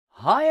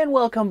Hi and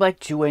welcome back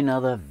to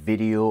another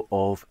video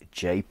of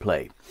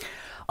jPlay.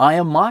 I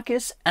am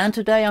Marcus and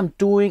today I'm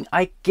doing,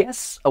 I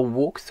guess, a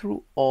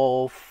walkthrough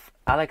of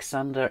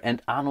Alexander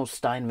and Arno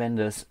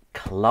Steinwender's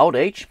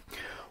CloudAge.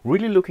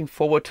 Really looking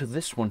forward to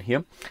this one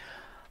here.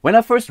 When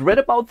I first read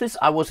about this,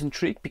 I was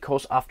intrigued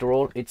because after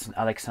all, it's an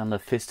Alexander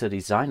Pfister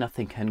design,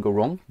 nothing can go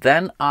wrong.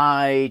 Then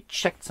I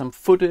checked some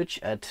footage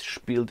at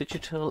Spiel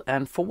Digital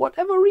and for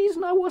whatever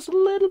reason I was a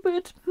little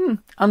bit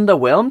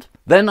underwhelmed.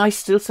 Then I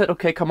still said,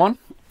 okay, come on.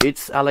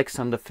 It's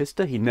Alexander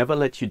Pfister, he never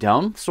let you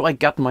down. So I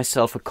got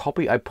myself a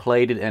copy, I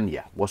played it and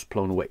yeah, was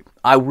blown away.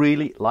 I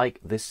really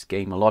like this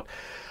game a lot.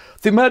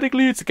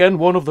 Thematically, it's again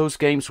one of those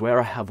games where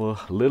I have a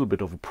little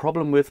bit of a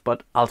problem with,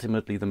 but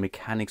ultimately the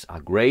mechanics are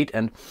great.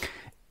 And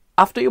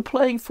after you're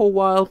playing for a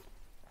while,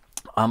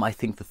 I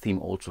think the theme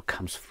also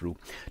comes through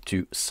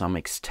to some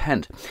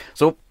extent.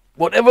 So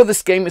whatever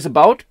this game is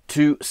about,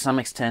 to some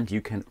extent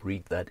you can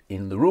read that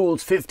in the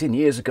rules. 15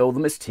 years ago,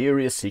 the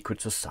mysterious secret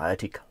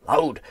society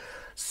Cloud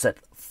set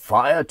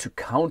fire to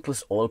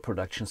countless oil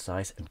production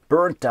sites and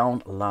burned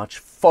down large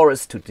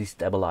forests to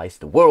destabilize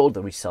the world.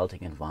 The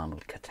resulting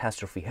environmental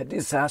catastrophe had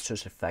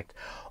disastrous effect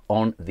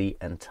on the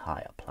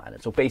entire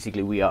planet. So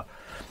basically we are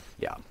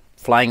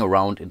flying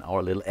around in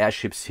our little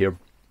airships here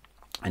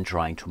and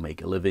trying to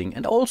make a living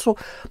and also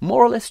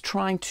more or less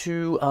trying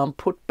to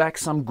put back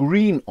some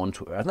green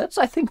onto Earth. That's,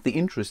 I think, the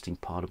interesting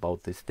part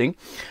about this thing,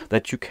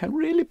 that you can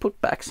really put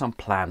back some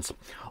plants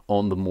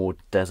on the more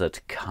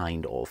desert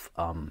kind of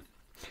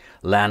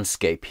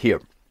landscape here.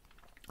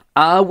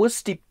 I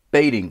was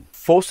debating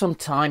for some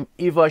time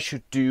if I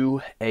should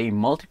do a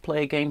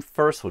multiplayer game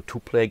first, or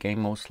two-player game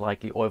most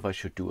likely, or if I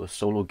should do a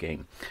solo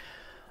game.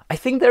 I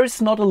think there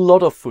is not a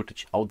lot of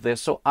footage out there,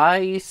 so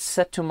I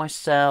said to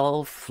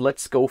myself,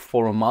 let's go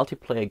for a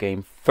multiplayer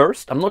game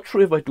first. I'm not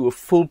sure if I do a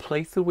full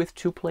playthrough with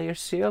 2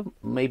 players here.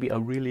 Maybe I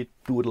really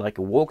do it like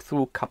a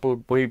walkthrough,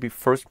 couple, maybe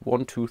first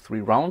 1, 2, 3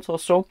 rounds or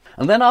so.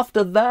 And then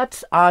after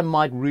that, I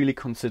might really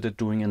consider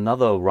doing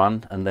another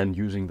run and then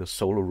using the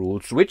solo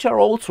rules, which are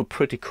also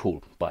pretty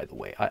cool, by the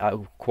way. I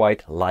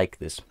quite like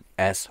this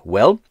as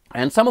well.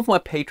 And some of my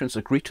patrons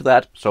agreed to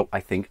that, so I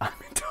think I'm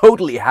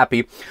totally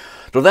happy.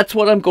 So that's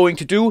what I'm going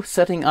to do,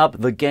 setting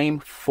up the game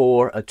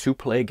for a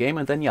 2-player game,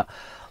 and then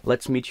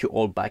let's meet you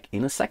all back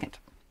in a second.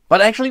 But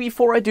actually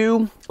before I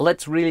do,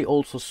 let's really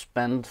also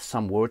spend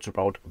some words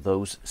about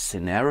those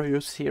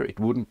scenarios here. It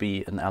wouldn't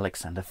be an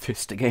Alexander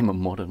Pfister game, a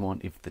modern one,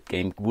 if the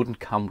game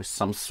wouldn't come with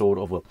some sort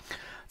of a,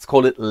 let's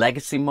call it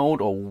legacy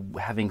mode, or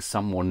having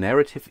some more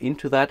narrative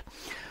into that.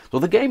 So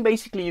the game,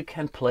 basically you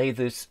can play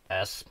this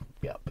as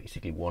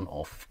basically one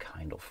of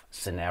kind of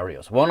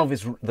scenarios.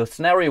 The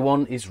scenario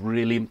one is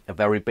really a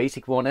very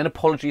basic one, and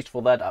apologies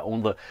for that, I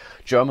own the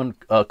German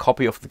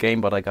copy of the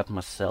game, but I got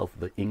myself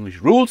the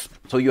English rules.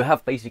 So you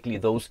have basically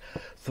those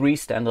 3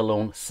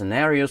 standalone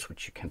scenarios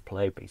which you can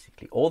play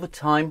basically all the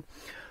time.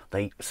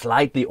 They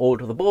slightly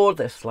alter the board,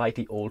 they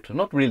slightly alter,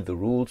 not really the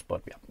rules,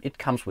 but it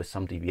comes with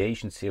some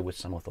deviations here with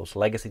some of those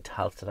legacy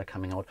tiles that are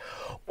coming out.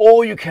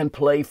 Or you can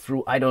play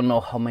through, I don't know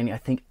how many, I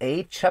think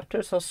 8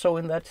 chapters or so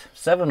in that,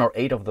 7 or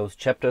 8 of those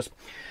chapters,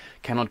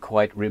 cannot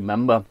quite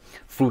remember,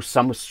 through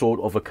some sort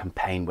of a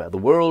campaign where the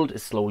world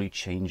is slowly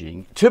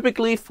changing.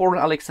 Typically for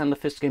an Alexander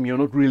Pfister game, you're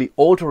not really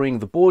altering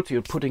the board,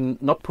 you're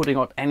not putting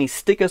out any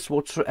stickers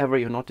whatsoever,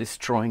 you're not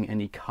destroying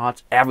any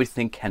cards,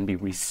 everything can be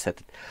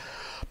reset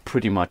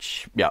pretty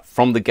much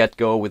from the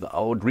get-go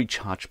without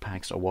recharge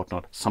packs or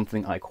whatnot.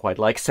 Something I quite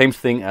like. Same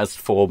thing as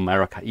for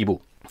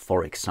Maracaibo,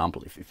 for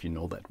example, if you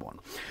know that one.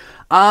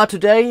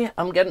 Today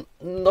I'm again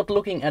not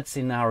looking at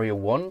scenario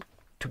 1.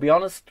 To be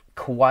honest,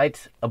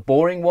 quite a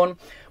boring one.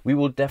 We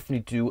will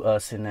definitely do a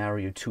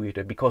scenario 2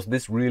 here, because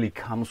this really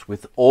comes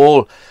with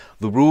all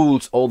the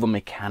rules, all the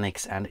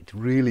mechanics, and it's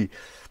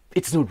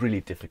not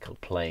really difficult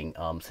playing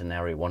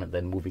scenario 1 and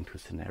then moving to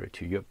scenario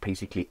 2. You're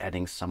basically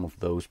adding some of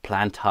those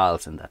plant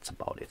tiles and that's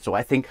about it. So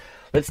I think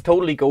let's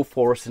totally go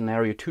for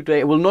scenario 2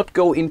 today. I will not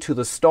go into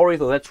the story,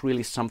 though that's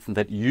really something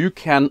that you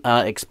can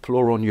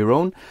explore on your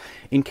own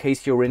in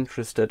case you're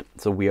interested.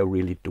 So we are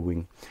really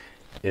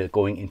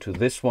going into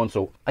this one.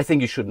 So I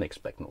think you shouldn't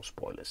expect no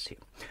spoilers here.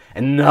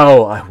 And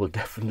now I will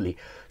definitely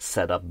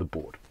set up the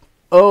board.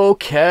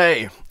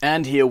 Okay,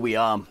 and here we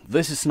are.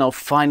 This is now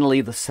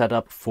finally the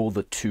setup for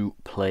the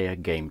 2-player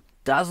game.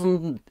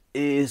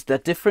 Is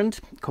that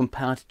different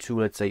compared to,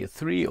 let's say, a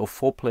 3 or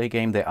 4-player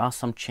game? There are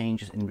some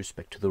changes in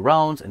respect to the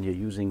rounds, and you're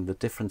using the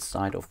different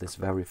side of this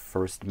very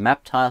first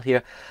map tile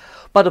here.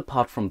 But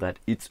apart from that,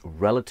 it's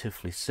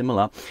relatively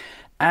similar.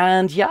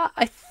 And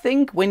I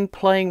think when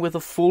playing with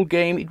a full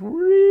game, it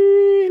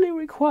really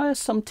requires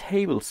some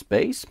table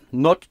space.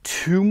 Not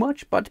too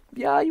much, but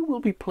you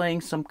will be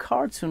playing some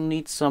cards. You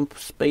need some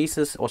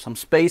spaces or some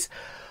space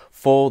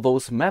for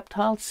those map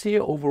tiles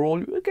here.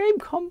 Overall, the game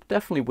comes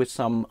definitely with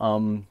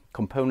some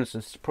components.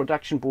 This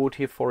production board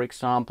here, for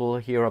example.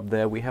 Here up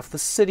there we have the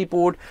city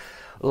board,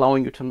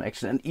 allowing you to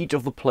action. And each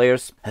of the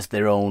players has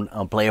their own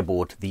player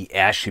board, the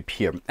airship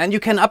here. And you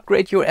can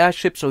upgrade your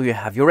airship, so you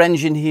have your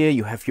engine here,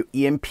 you have your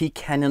EMP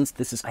cannons.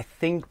 This is, I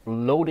think,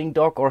 loading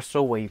dock or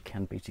so, where you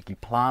can basically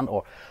plant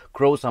or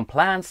grow some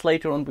plants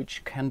later on,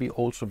 which can be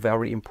also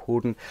very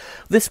important.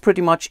 This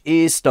pretty much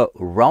is the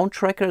round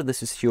tracker.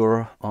 This is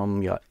your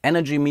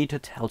energy meter,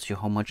 tells you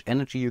how much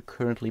energy you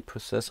currently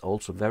possess,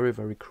 also very,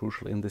 very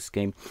crucial in this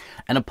game.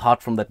 And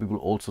apart from that, we will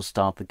also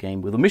start the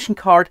game with a mission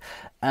card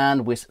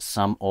and with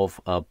some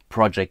of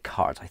project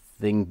cards. I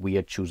think we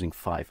are choosing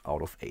 5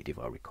 out of 8 if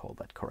I recall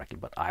that correctly,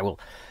 but I will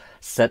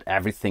set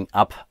everything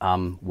up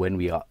when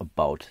we are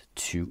about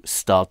to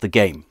start the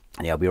game.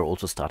 And yeah, we are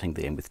also starting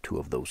the game with 2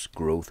 of those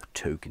growth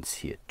tokens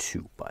here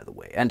too, by the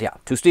way. And yeah,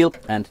 2 steel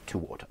and 2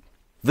 water.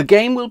 The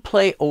game will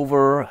play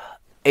over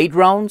 8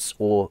 rounds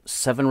or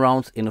 7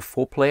 rounds in a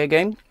 4-player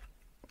game.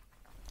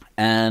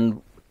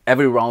 And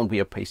every round we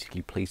are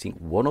basically placing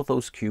one of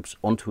those cubes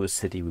onto a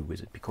city we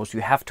visit, because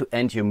you have to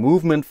end your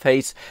movement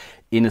phase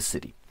in a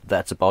city.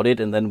 That's about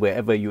it. And then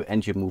wherever you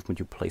end your movement,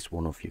 you place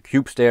one of your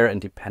cubes there. And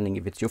depending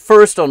if it's your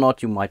first or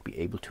not, you might be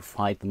able to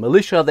fight the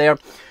militia there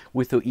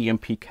with your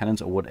EMP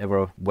cannons or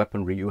whatever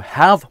weaponry you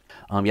have.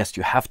 Yes,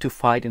 you have to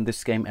fight in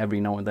this game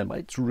every now and then, but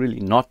it's really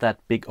not that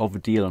big of a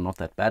deal or not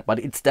that bad. But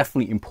it's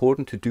definitely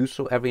important to do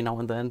so every now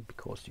and then,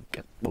 because you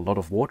get a lot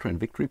of water and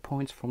victory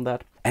points from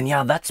that. And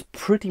yeah, that's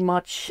pretty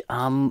much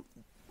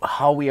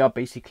how we are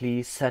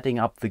basically setting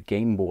up the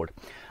game board.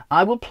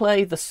 I will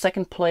play the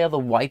second player, the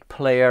white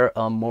player,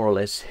 more or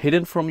less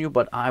hidden from you,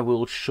 but I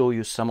will show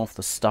you some of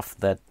the stuff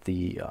that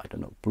the, I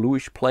don't know,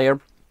 bluish player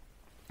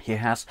here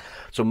has.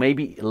 So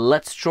maybe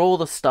let's draw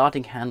the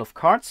starting hand of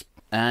cards.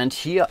 And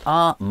here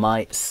are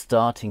my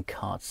starting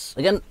cards.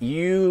 Again,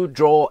 you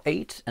draw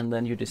 8 and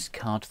then you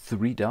discard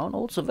 3 down.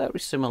 Also very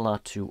similar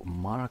to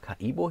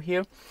Maracaibo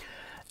here.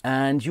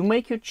 And you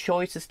make your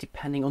choices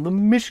depending on the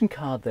mission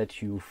card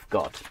that you've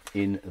got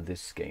in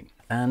this game.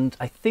 And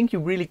I think you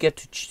really get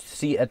to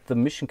see at the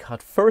mission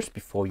card first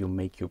before you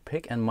make your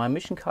pick. And my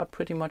mission card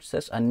pretty much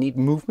says I need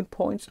movement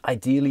points,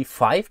 ideally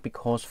 5,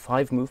 because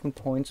 5 movement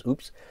points,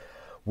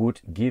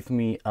 would give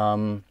me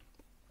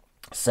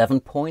 7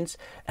 points,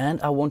 and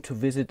I want to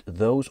visit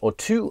those, or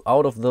 2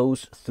 out of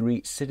those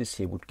 3 cities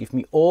here would give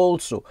me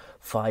also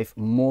 5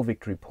 more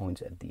victory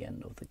points at the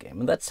end of the game.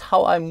 And that's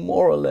how I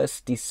more or less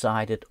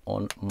decided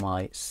on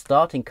my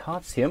starting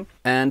cards here.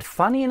 And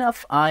funny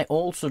enough, I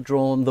also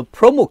drawn the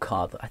promo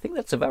card. I think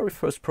that's the very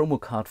first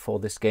promo card for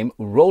this game,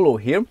 Rolo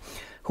here,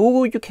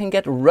 who you can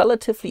get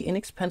relatively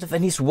inexpensive,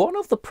 and he's one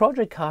of the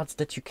project cards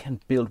that you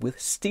can build with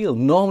steel.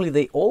 Normally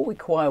they all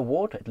require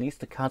water, at least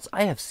the cards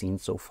I have seen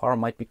so far.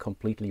 Might be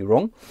completely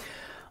wrong,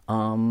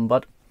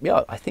 but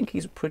yeah, I think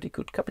he's a pretty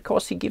good card,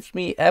 because he gives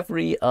me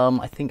every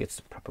I think it's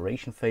the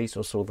preparation phase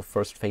or so, the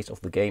first phase of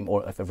the game,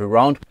 or of every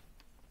round,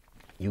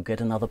 you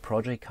get another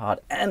project card,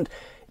 and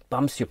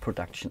bumps your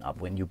production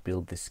up when you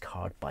build this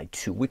card by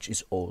 2, which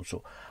is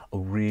also a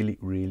really,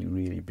 really,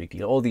 really big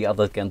deal. All the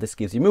other, again, this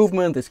gives you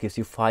movement, this gives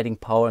you fighting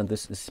power, and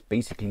this is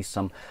basically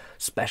some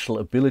special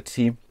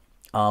ability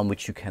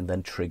which you can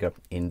then trigger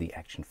in the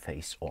action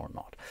phase or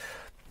not.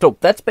 So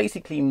that's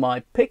basically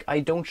my pick.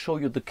 I don't show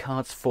you the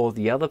cards for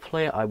the other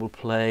player. I will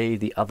play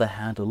the other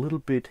hand a little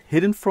bit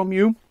hidden from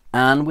you.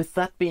 And with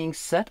that being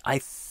said, I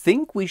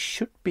think we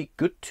should be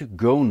good to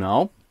go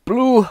now.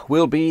 Blue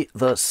will be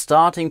the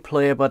starting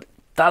player, but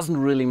doesn't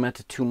really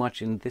matter too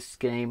much in this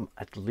game,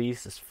 at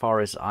least as far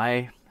as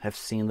I have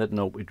seen that.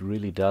 No, it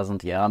really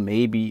doesn't. Yeah,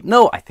 maybe.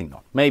 No, I think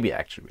not. Maybe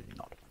actually really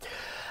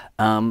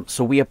not.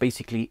 So we are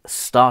basically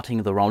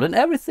starting the round, and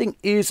everything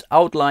is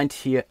outlined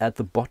here at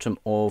the bottom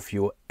of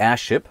your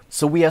airship.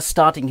 So we are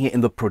starting here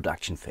in the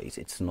production phase.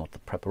 It's not the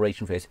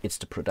preparation phase, it's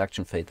the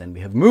production phase. Then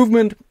we have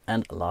movement,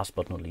 and last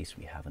but not least,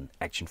 we have an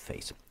action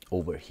phase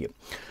over here.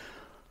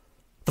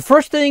 The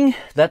first thing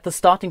that the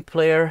starting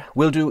player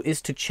will do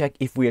is to check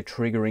if we are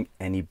triggering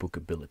any book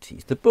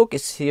abilities. The book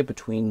is here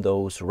between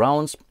those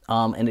rounds,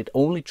 and it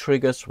only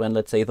triggers when,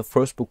 let's say, the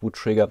first book would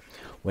trigger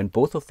when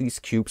both of these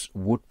cubes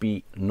would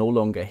be no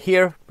longer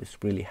here. This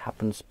really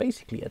happens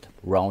basically at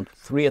round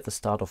 3, at the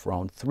start of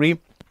round 3.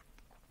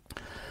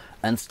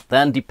 And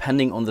then,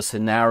 depending on the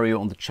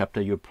scenario, on the chapter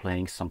you're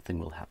playing, something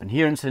will happen.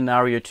 Here in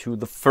scenario 2,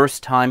 the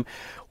first time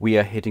we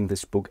are hitting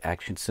this book,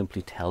 action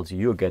simply tells you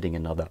you're getting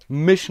another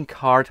mission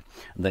card.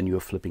 And then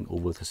you're flipping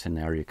over the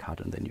scenario card,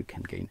 and then you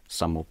can gain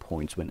some more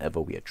points whenever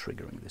we are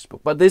triggering this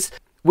book. But this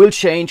will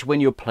change when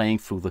you're playing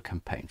through the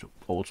campaign. So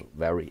also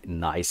very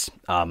nice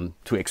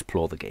to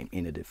explore the game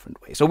in a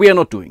different way. So we are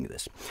not doing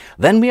this.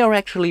 Then we are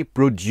actually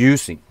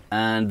producing.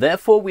 And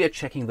therefore we are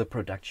checking the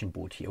production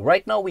board here.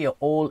 Right now we are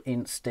all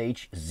in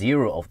stage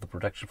 0 of the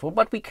production board,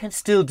 but we can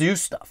still do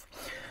stuff.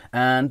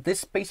 And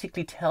this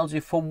basically tells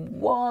you for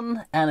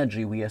 1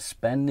 energy we are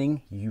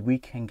spending, we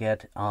can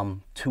get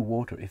 2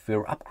 water. If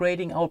we're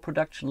upgrading our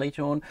production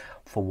later on,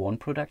 for 1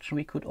 production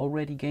we could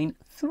already gain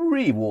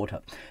 3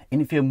 water.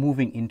 And if you're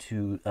moving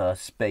into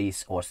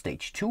space or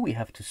stage 2, we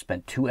have to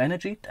spend 2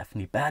 energy,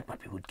 definitely bad,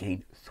 but we would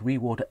gain 3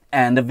 water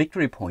and a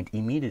victory point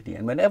immediately.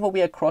 And whenever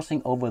we are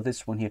crossing over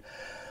this one here,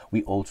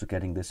 we also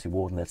getting this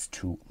reward, and that's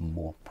 2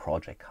 more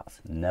project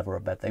cards. Never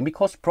a bad thing,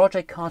 because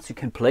project cards, you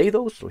can play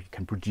those, or you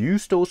can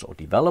produce those or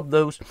develop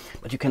those,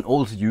 but you can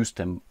also use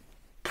them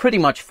pretty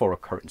much for a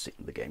currency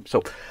in the game.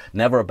 So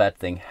never a bad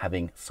thing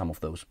having some of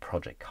those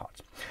project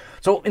cards.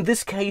 So in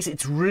this case,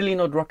 it's really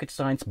not rocket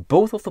science.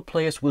 Both of the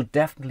players will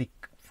definitely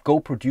go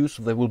produce.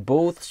 They will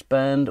both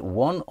spend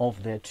 1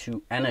 of their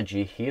 2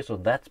 energy here, so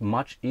that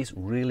much is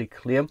really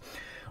clear.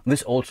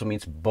 This also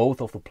means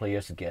both of the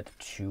players get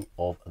 2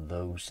 of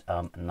those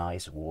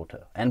nice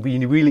water, and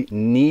we really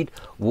need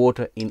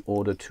water in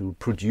order to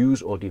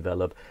produce or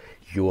develop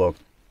your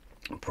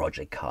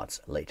project cards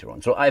later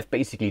on. So I've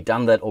basically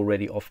done that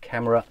already off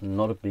camera,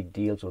 not a big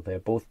deal. So they're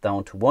both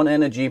down to 1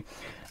 energy,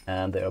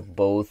 and they're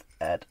both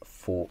at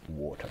 4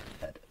 water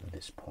at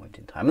this point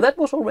in time. And that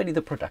was already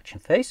the production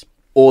phase,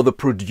 or the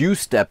produce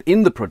step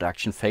in the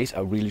production phase. I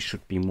really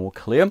should be more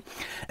clear.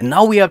 And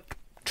now we are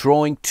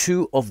drawing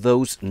 2 of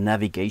those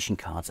navigation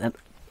cards, and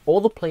all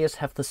the players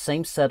have the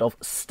same set of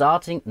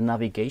starting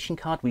navigation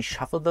card. We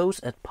shuffle those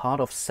as part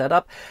of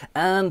setup,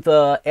 and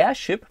the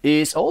airship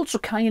is also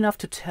kind enough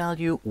to tell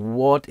you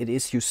what it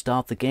is you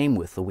start the game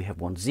with. So we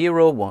have 1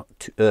 0,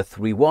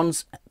 3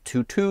 1s,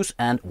 2 2s,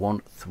 and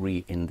 1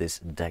 3 in this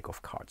deck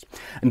of cards.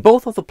 And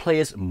both of the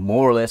players,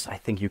 more or less, I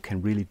think you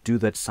can really do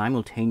that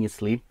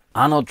simultaneously,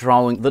 are now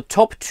drawing the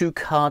top 2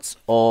 cards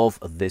of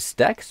this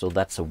deck. So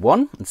that's a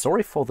 1, and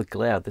sorry for the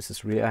glare, this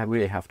is really, I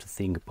really have to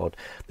think about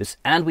this,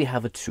 and we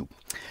have a 2.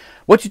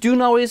 What you do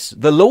now is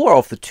the lower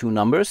of the 2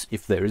 numbers,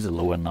 if there is a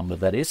lower number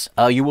that is,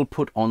 you will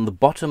put on the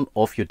bottom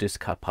of your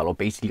discard pile, or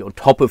basically on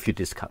top of your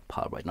discard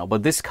pile right now,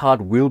 but this card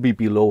will be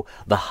below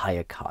the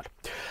higher card.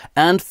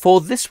 And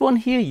for this one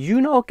here, you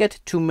now get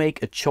to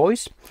make a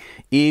choice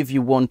if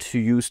you want to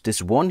use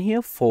this 1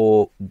 here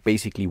for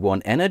basically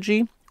 1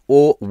 energy,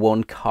 or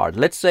 1 card.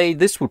 Let's say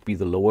this would be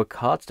the lower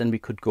cards, then we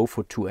could go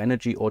for 2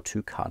 energy or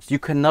 2 cards. You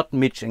cannot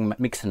mix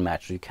and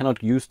match. You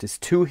cannot use this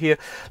 2 here.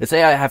 Let's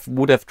say I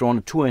would have drawn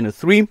a 2 and a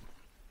 3,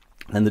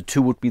 then the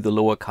 2 would be the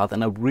lower card,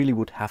 and I really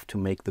would have to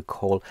make the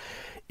call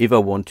if I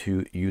want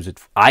to use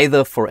it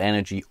either for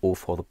energy or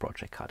for the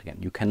project card. Again,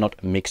 you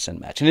cannot mix and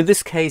match. And in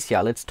this case, yeah,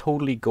 let's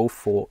totally go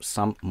for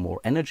some more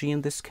energy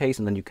in this case,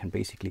 and then you can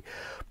basically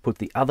put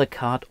the other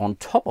card on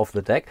top of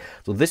the deck.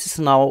 So this is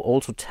now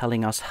also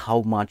telling us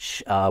how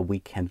much we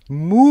can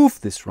move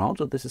this round.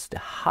 So this is the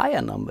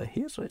higher number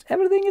here. So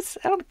everything is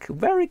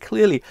very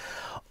clearly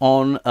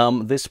on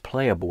this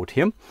player board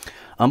here.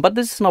 But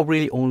this is now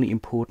really only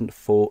important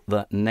for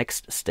the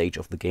next stage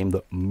of the game,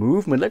 the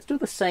movement. Let's do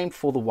the same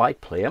for the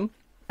white player.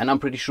 And I'm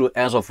pretty sure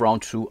as of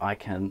round 2, I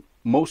can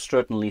most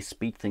certainly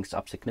speed things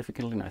up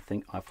significantly. And I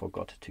think I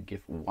forgot to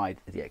give white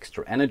the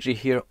extra energy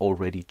here,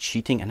 already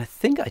cheating. And I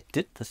think I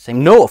did the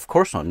same. No, of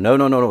course not.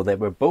 No. They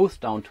were both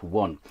down to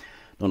 1.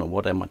 No,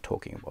 what am I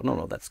talking about?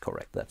 No, that's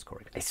correct. That's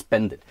correct. I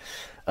spent it.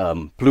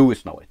 Blue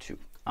is now at 2.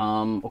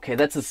 Okay,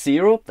 that's a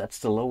 0. That's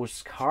the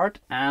lowest card.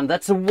 And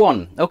that's a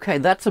 1. Okay,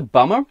 that's a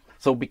bummer.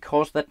 So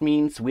because that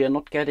means we are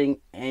not getting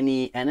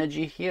any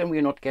energy here, and we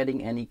are not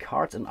getting any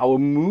cards, and our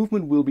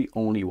movement will be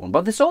only 1.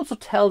 But this also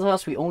tells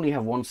us we only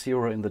have 1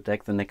 0 in the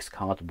deck. The next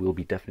card will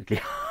be definitely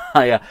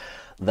higher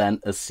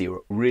than a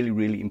 0. Really,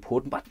 really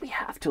important. But we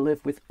have to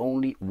live with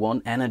only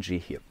 1 energy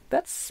here.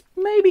 That's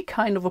maybe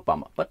kind of a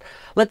bummer, but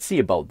let's see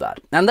about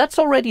that. And that's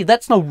now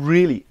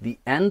really the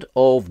end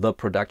of the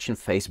production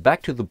phase.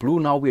 Back to the blue.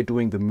 Now we're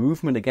doing the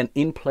movement again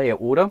in player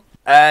order.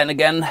 And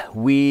again,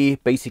 we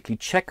basically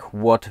check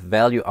what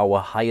value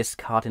our highest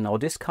card in our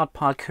discard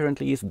pile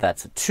currently is.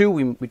 That's a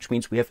 2, which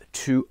means we have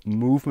 2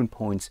 movement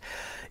points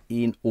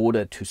in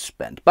order to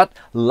spend. But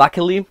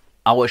luckily,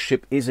 our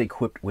ship is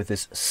equipped with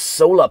this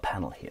solar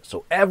panel here.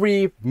 So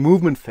every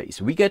movement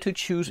phase, we get to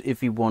choose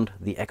if we want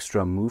the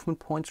extra movement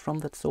points from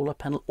that solar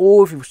panel,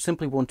 or if we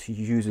simply want to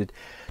use it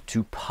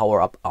to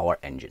power up our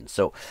engine.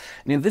 So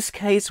in this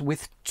case,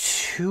 with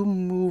 2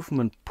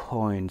 movement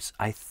points,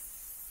 I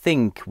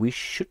think we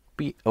should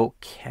be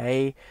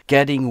okay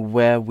getting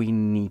where we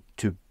need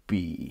to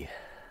be.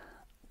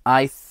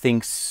 I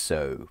think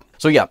so.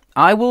 So yeah,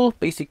 I will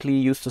basically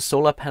use the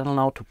solar panel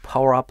now to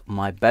power up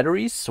my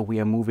batteries. So we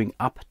are moving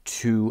up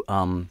to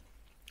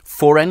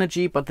 4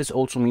 energy, but this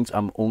also means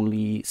I'm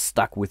only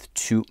stuck with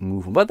 2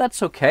 movement, but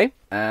that's okay.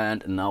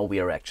 And now we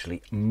are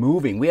actually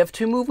moving. We have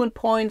 2 movement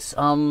points.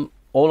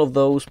 All of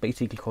those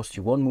basically cost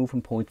you 1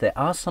 movement point. There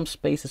are some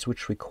spaces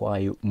which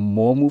require you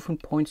more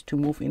movement points to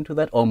move into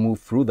that or move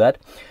through that.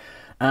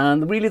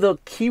 And really the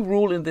key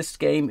rule in this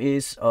game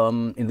is,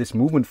 in this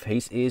movement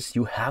phase, is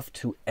you have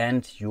to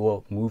end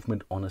your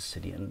movement on a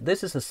city. And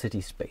this is a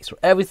city space. So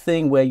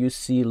everything where you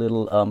see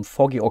little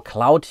foggy or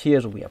cloud here,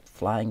 so we are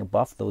flying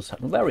above those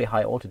very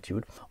high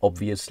altitude,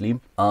 obviously,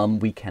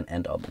 we can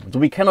end our movement. So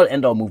we cannot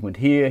end our movement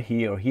here,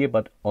 here, or here,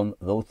 but on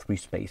those 3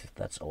 spaces,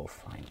 that's all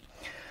fine.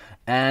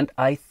 And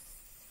I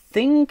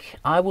think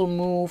I will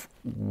move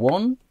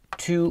 1,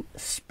 2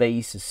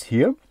 spaces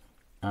here,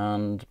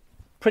 and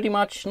pretty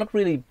much not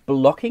really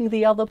blocking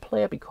the other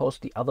player, because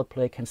the other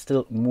player can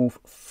still move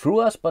through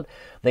us, but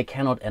they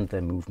cannot end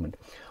their movement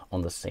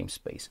on the same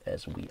space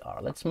as we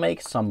are. Let's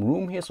make some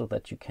room here so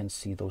that you can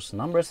see those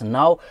numbers. And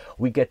now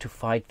we get to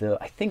fight the,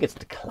 I think it's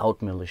the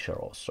Cloud Militia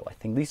also. I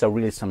think these are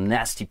really some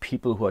nasty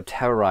people who are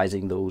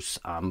terrorizing those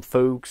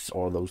folks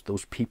or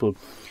those people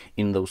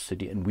in those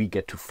cities. And we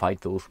get to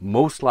fight those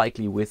most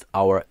likely with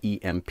our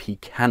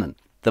EMP cannon.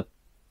 The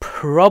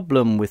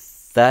problem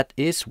with that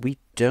is we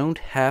don't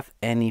have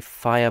any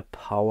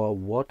firepower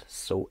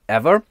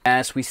whatsoever,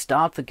 as we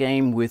start the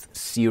game with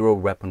 0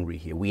 weaponry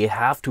here. We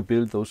have to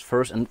build those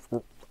first, and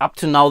up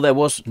to now there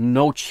was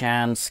no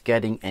chance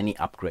getting any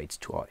upgrades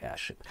to our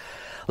airship.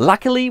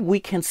 Luckily we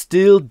can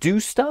still do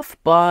stuff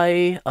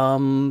by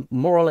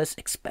more or less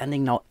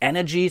expanding now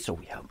energy. So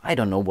we have, I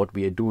don't know what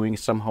we are doing,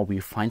 somehow we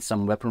find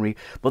some weaponry,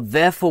 but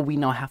therefore we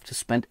now have to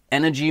spend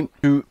energy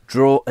to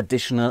draw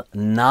additional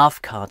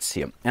nav cards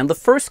here. And the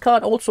first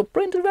card, also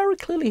printed very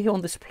clearly here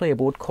on this player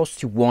board,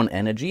 costs you 1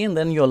 energy, and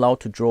then you're allowed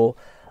to draw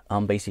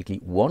basically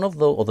one of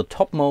the, or the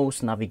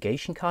topmost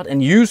navigation card,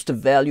 and use the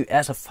value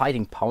as a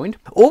fighting point.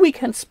 Or we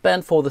can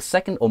spend for the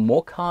second or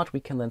more card, we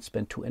can then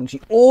spend 2 energy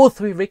or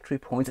 3 victory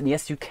points. And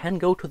yes, you can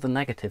go to the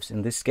negatives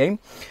in this game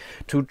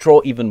to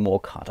draw even more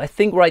cards. I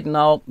think right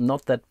now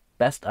not that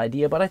best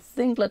idea, but I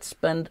think let's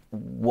spend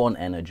 1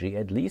 energy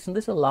at least, and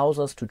this allows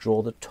us to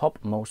draw the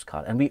topmost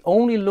card, and we're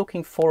only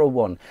looking for a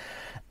 1.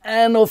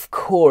 And of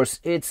course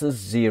it's a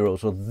 0,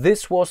 so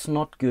this was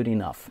not good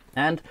enough.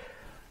 And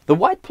the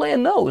white player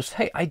knows,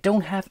 hey, I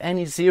don't have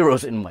any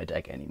 0s in my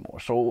deck anymore.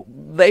 So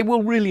they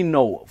will really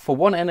know, for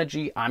 1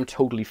 energy, I'm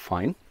totally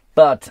fine.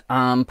 But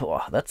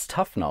that's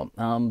tough now.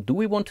 Do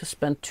we want to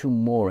spend 2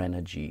 more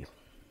energy?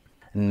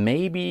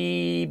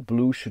 Maybe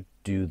blue should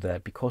do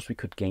that, because we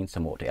could gain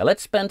some water.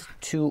 Let's spend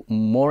 2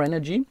 more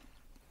energy.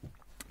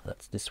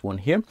 That's this one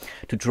here,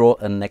 to draw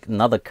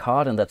another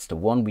card, and that's the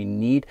one we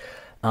need.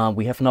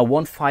 We have now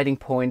 1 fighting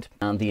point,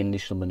 and the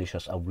initial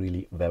militias are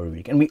really very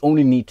weak, and we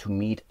only need to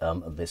meet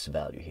this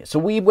value here. So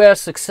we were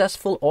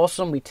successful.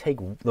 Awesome. We take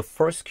the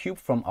first cube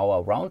from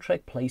our round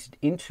track, place it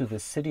into the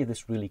city.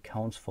 This really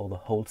counts for the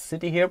whole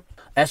city here.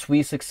 As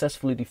we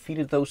successfully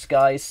defeated those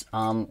guys,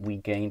 we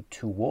gained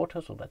 2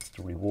 water, so that's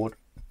the reward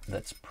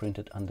that's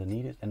printed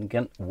underneath it. And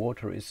again,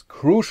 water is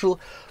crucial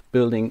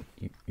building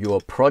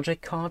your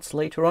project cards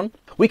later on.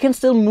 We can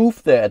still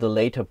move there at a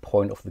later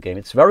point of the game.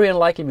 It's very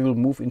unlikely we will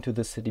move into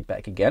the city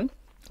back again,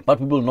 but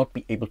we will not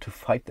be able to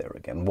fight there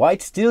again.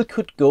 White still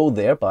could go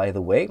there, by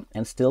the way,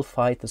 and still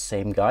fight the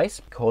same guys,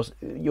 because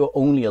you're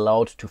only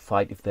allowed to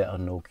fight if there are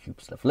no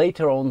cubes left.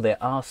 Later on, there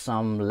are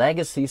some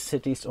legacy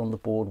cities on the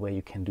board where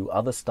you can do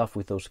other stuff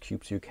with those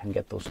cubes. You can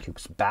get those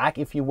cubes back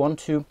if you want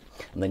to,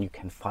 and then you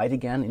can fight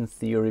again in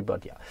theory.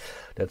 But yeah,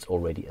 that's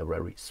already a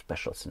very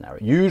special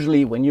scenario.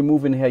 Usually when you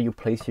move in here, you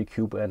place your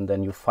cube and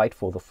then you fight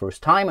for the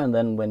first time, and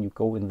then when you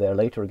go in there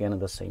later again in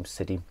the same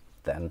city,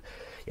 then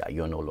yeah,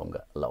 you're no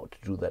longer allowed to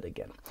do that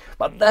again.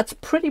 But that's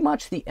pretty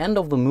much the end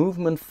of the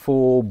movement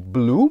for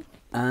blue.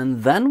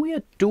 And then we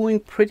are doing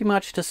pretty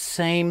much the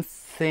same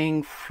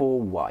thing for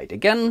white.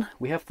 Again,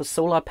 we have the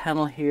solar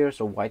panel here,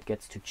 so white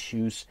gets to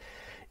choose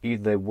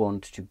if they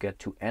want to get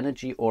to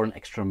energy or an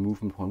extra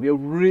movement point. We are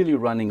really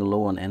running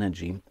low on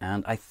energy,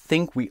 and I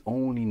think we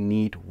only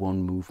need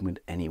 1 movement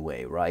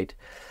anyway, right?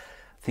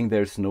 I think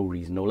there's no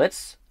reason. No,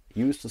 let's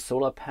use the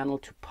solar panel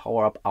to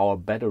power up our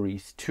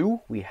batteries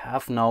too. We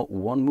have now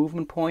 1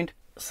 movement point.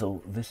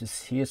 So this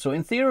is here. So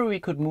in theory, we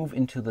could move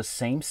into the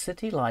same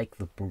city like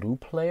the blue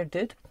player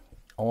did.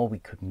 Or we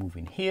could move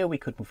in here, we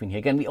could move in here.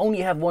 Again, we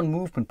only have 1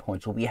 movement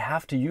point, so we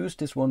have to use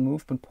this 1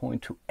 movement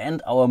point to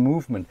end our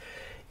movement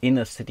in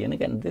a city. And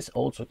again, this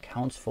also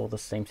counts for the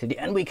same city,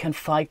 and we can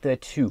fight there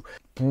too.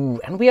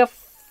 And we are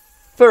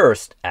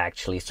first,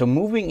 actually. So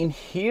moving in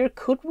here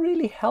could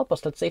really help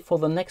us. Let's say for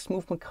the next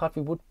movement card,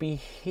 we would be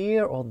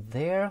here or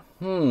there.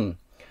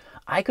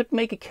 I could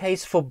make a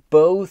case for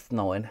both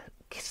now, and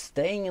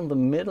staying in the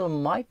middle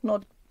might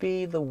not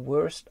be the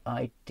worst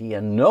idea.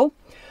 No,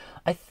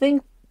 I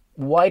think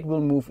white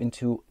will move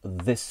into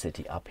this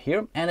city up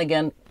here, and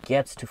again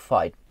gets to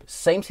fight.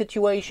 Same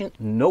situation,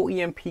 no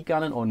EMP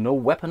cannon or no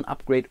weapon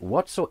upgrade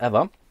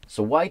whatsoever.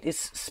 So white is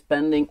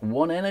spending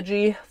 1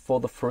 energy for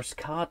the first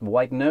card.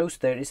 White knows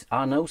there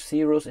are no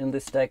 0s in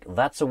this deck.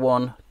 That's a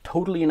 1,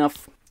 totally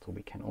enough. So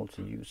we can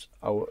also use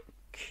our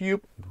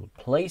cube. We'll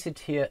place it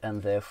here,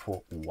 and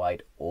therefore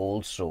white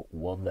also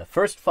won their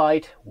first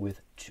fight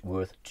with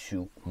worth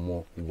 2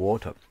 more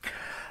water.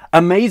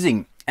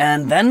 Amazing.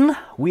 And then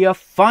we are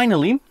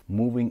finally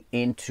moving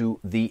into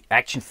the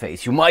action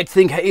phase. You might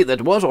think, hey,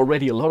 that was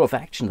already a lot of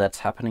action that's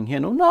happening here.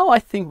 No, I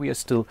think we are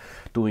still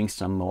doing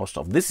some more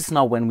stuff. This is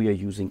now when we are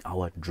using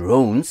our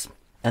drones.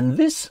 And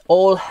this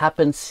all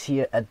happens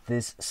here at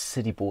this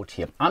city board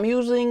here. I'm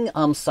using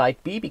side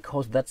B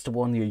because that's the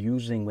one you're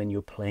using when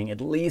you're playing at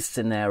least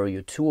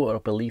scenario 2, or I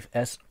believe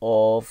as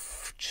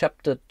of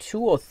chapter 2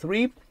 or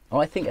 3.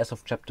 I think as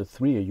of chapter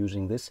 3 you're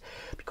using this,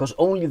 because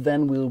only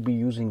then we'll be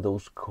using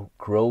those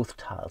growth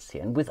tiles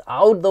here. And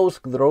without those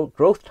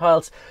growth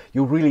tiles,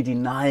 you're really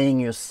denying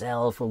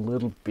yourself a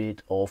little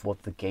bit of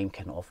what the game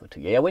can offer to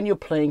you. Yeah, when you're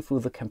playing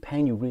through the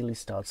campaign, you really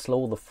start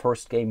slow. The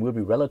first game will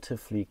be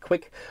relatively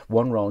quick,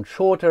 one round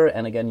shorter,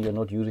 and again, you're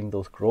not using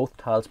those growth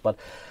tiles. But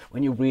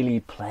when you're really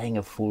playing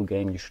a full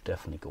game, you should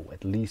definitely go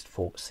at least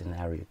for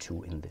scenario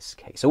 2 in this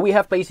case. So we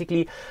have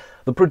basically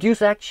the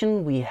produce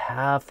action, we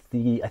have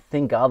the, I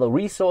think, other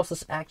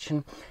resources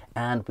action,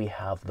 and we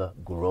have the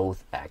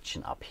growth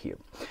action up here.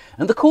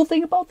 And the cool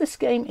thing about this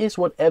game is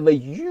whatever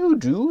you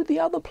do, the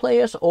other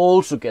players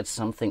also get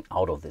something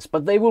out of this,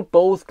 but they will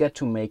both get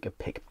to make a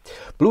pick.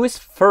 Blue is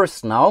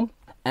first now,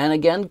 and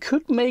again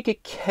could make a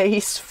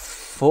case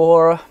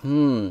for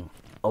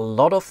a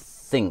lot of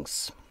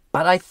things.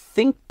 But I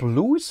think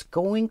blue is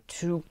going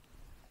to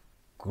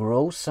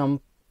grow some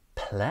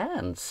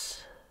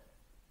plants.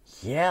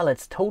 Yeah,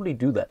 let's totally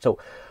do that. So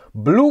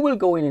blue will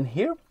go in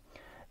here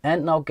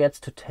and now gets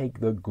to take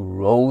the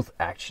growth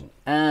action.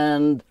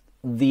 And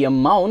the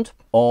amount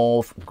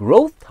of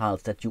growth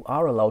tiles that you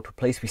are allowed to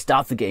place, we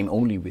start the game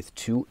only with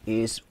 2,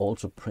 is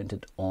also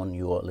printed on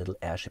your little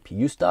airship here.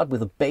 You start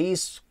with a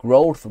base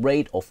growth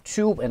rate of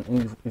 2,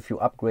 and if you're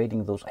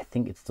upgrading those, I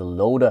think it's the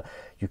loader,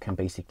 you can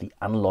basically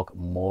unlock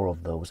more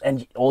of those.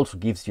 And it also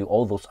gives you,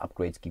 all those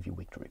upgrades give you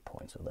victory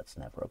points, so that's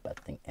never a bad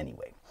thing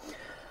anyway.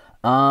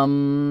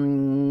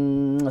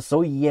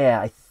 So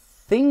yeah, I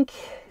think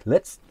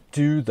let's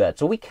do that.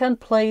 So we can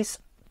place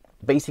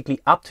basically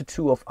up to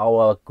 2 of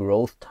our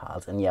growth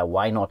tiles, and yeah,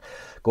 why not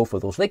go for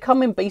those? They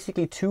come in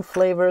basically 2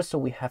 flavors, so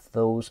we have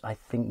those, I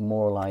think,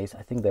 more or less,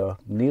 I think they're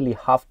nearly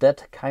half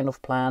dead kind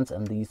of plants,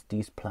 and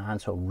these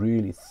plants are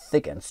really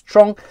thick and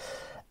strong.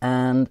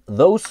 And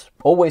those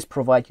always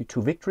provide you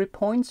 2 victory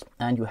points,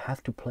 and you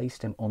have to place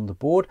them on the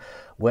board.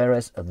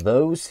 Whereas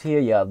those here,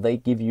 yeah, they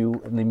give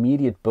you an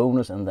immediate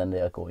bonus, and then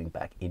they are going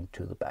back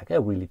into the bag.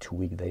 They're really too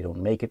weak, they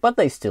don't make it, but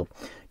they still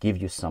give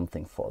you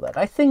something for that.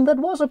 I think that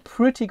was a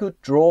pretty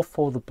good draw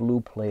for the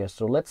blue player.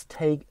 So let's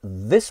take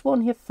this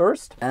one here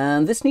first.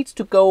 And this needs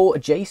to go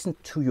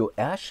adjacent to your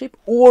airship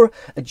or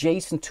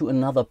adjacent to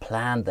another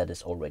plant that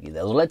is already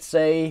there. So let's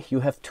say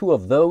you have 2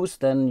 of those,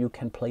 then you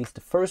can place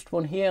the first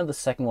one here and the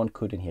second one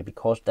could in here,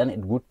 because then it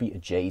would be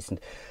adjacent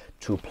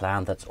to a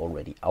plant that's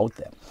already out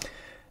there.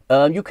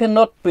 You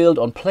cannot build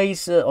on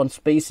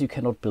space, you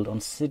cannot build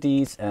on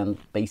cities, and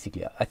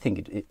basically I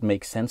think it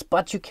makes sense,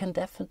 but you can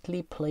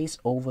definitely place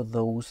over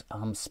those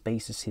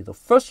spaces here. So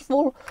first of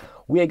all,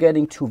 we are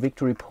getting 2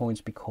 victory points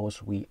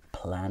because we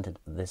planted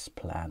this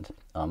plant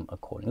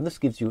accordingly. This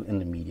gives you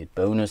an immediate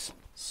bonus.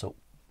 So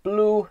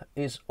blue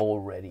is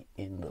already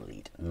in the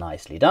lead.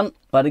 Nicely done.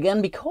 But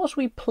again, because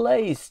we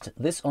placed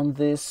this on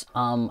this,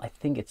 I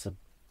think it's a,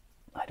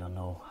 I don't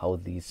know how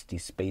these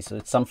spaces,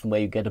 it's something where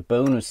you get a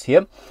bonus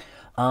here.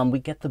 We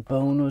get the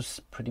bonus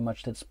pretty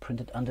much that's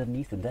printed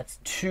underneath, and that's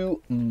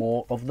 2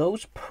 more of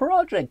those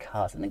project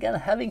cards. And again,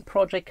 having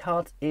project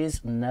cards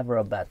is never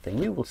a bad thing.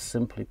 We will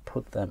simply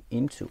put them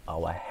into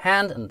our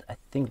hand, and I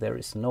think there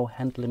is no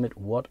hand limit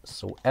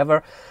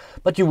whatsoever,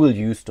 but you will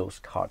use those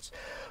cards.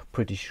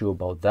 Pretty sure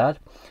about that.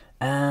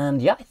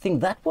 And yeah, I think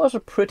that was a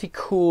pretty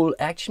cool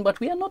action, but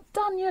we are not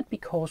done yet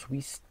because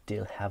we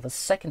still have a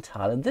second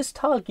tile, and this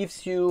tile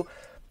gives you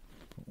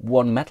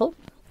 1 metal.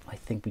 I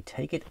think we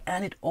take it,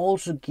 and it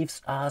also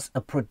gives us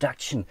a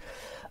production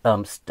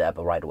step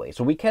right away.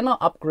 So we can now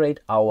upgrade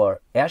our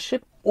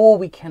airship, or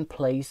we can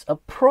place a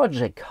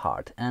project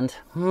card. And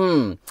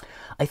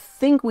I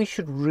think we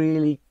should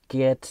really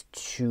get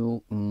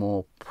 2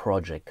 more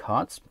project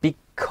cards,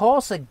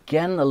 because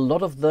again, a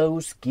lot of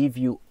those give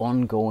you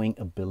ongoing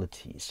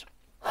abilities.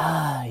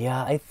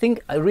 Yeah, I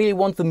think I really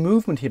want the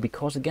movement here,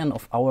 because again,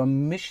 of our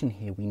mission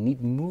here, we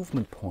need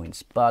movement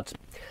points, but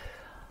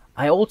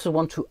I also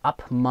want to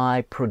up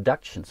my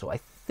production. So I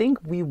think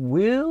we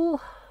will,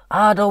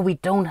 no, we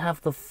don't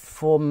have the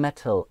 4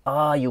 metal.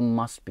 You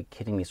must be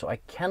kidding me. So I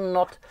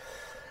cannot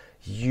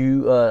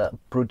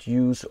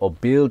produce or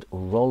build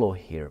Rollo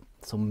here.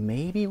 So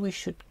maybe we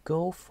should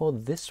go for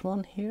this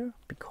one here,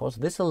 because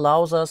this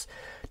allows us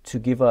to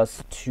give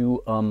us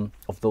 2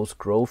 of those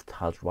growth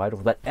tiles right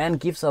over that, and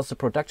gives us a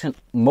production.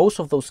 Most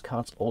of those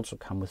cards also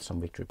come with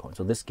some victory points.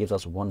 So this gives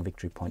us 1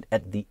 victory point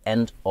at the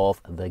end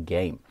of the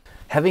game.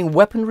 Having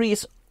weaponry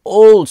is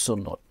also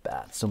not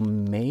bad. So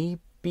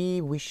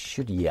maybe we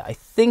should, yeah, I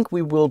think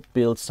we will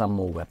build some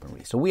more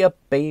weaponry. So we are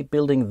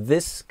building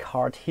this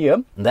card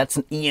here. That's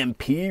an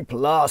EMP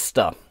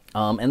blaster.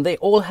 And they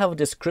all have a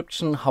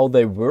description how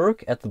they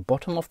work at the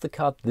bottom of the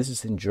card. This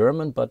is in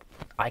German, but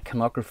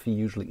iconography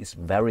usually is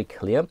very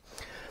clear.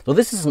 So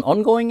this is an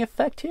ongoing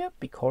effect here,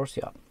 because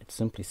yeah, it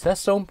simply says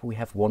so. We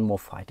have 1 more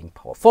fighting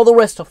power for the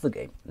rest of the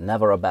game.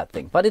 Never a bad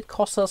thing, but it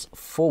costs us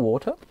 4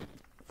 water.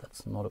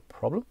 That's not a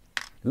problem.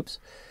 Oops.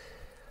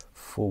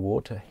 4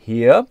 water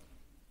here.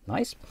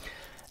 Nice.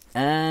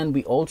 And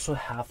we also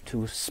have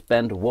to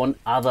spend 1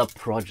 other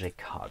project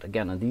card.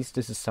 Again, and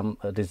this is some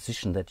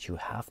decision that you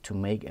have to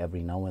make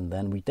every now and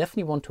then. We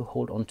definitely want to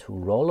hold on to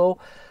Rollo.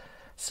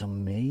 So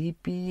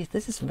maybe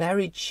this is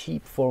very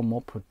cheap for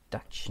more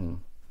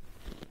production.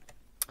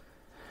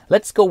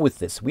 Let's go with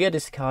this. We are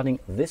discarding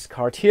this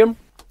card here.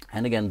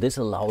 And again, this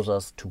allows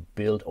us to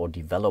build or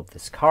develop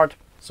this card.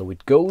 So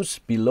it goes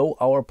below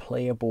our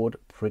player board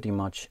pretty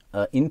much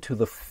into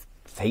the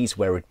phase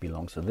where it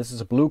belongs. So this is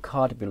a blue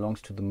card. It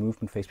belongs to the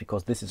movement phase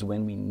because this is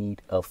when we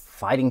need a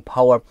fighting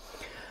power.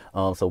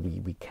 So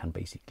we can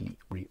basically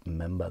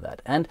remember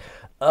that. And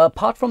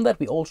apart from that,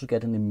 we also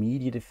get an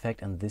immediate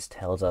effect. And this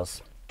tells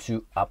us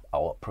to up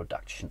our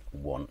production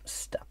one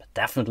step.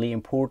 Definitely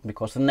important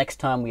because the next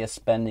time we are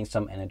spending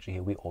some energy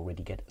here, we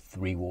already get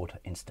 3 water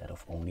instead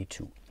of only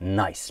 2.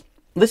 Nice.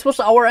 This was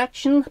our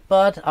action,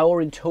 but I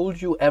already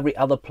told you every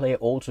other player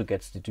also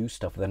gets to do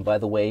stuff. Then, by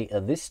the way,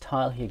 this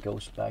tile here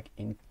goes back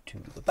into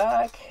the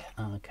bag.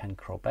 Can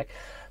crawl back.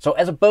 So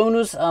as a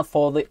bonus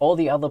for all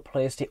the other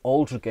players, they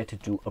also get to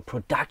do a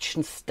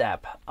production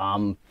step.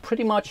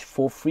 Pretty much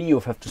for free. You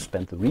have to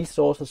spend the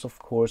resources, of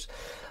course.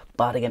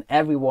 But again,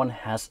 everyone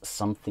has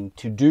something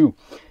to do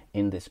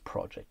in this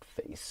project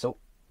phase. So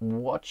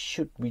what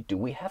should we do?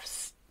 We have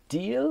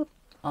steel.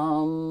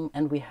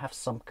 And we have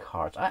some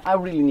cards. I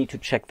really need to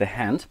check the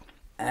hand.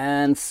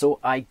 And so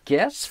I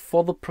guess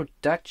for the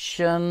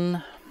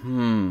production,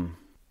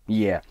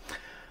 yeah.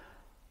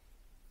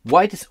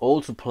 White is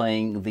also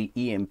playing the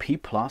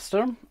EMP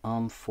Plaster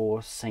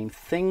for same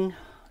thing.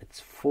 It's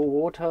 4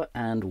 water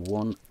and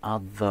 1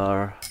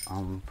 other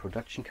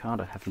production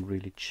card. I haven't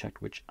really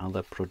checked which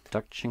other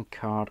production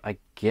card. I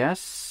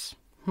guess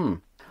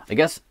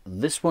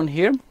this one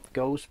here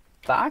goes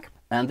back.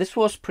 And this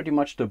was pretty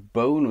much the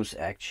bonus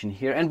action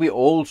here. And we're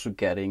also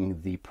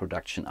getting the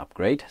production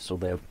upgrade. So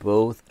they're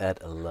both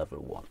at a level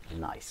 1.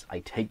 Nice. I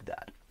take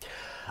that.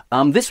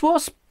 This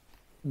was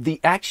the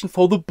action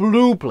for the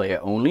blue player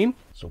only.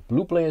 So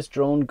blue player's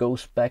drone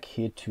goes back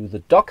here to the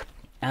dock.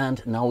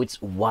 And now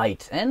it's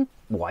white. And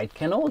white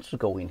can also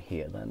go in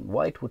here. Then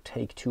white would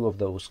take 2 of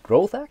those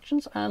growth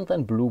actions. And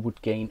then blue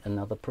would gain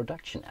another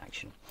production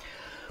action.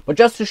 But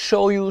just to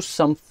show you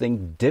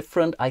something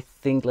different, I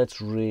think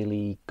let's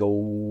really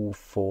go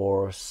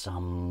for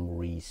some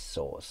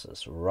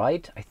resources,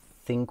 right? I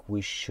think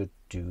we should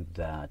do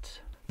that.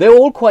 They're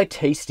all quite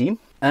tasty.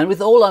 And with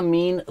all I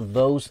mean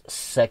those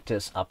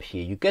sectors up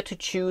here. You get to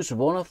choose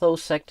one of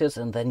those sectors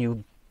and then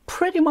you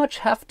pretty much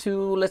have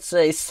to, let's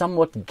say,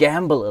 somewhat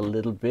gamble a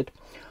little bit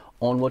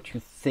on what you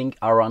think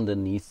are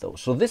underneath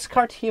those. So this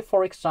card here,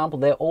 for example,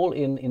 they're all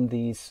in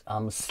these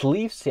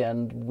sleeves here,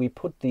 and we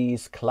put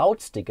these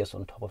cloud stickers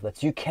on top of that.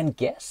 So you can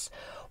guess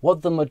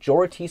what the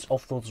majorities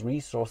of those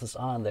resources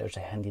are. And there's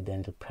a handy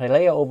dandy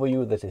player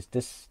overview. That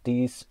is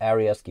these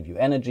areas give you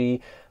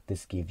energy,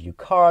 this gives you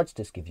cards,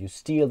 this gives you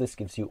steel, this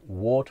gives you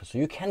water. So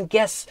you can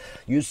guess.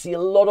 You see a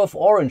lot of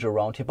orange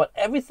around here, but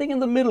everything in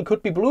the middle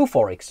could be blue,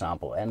 for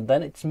example. And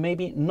then it's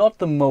maybe not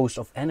the most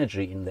of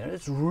energy in there.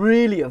 It's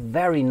really a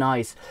very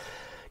nice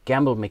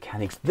gamble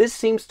mechanics. This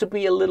seems to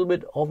be a little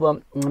bit of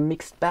a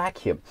mixed bag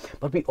here,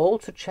 but we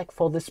also check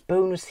for this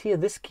bonus here.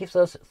 This gives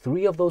us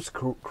 3 of those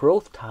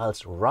growth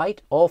tiles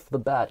right off the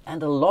bat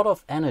and a lot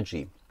of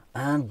energy.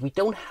 And we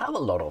don't have a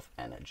lot of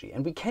energy,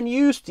 and we can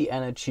use the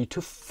energy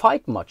to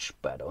fight much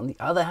better. On the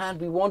other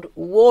hand, we want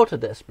water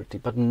desperately,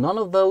 but none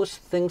of those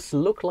things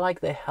look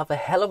like they have a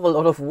hell of a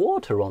lot of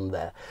water on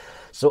there.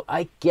 So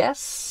I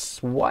guess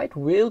white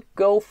will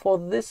go for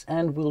this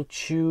and will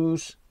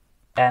choose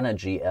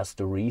energy as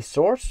the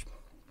resource.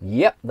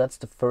 Yep, that's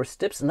the first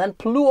tips. And then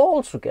blue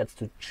also gets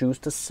to choose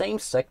the same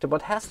sector,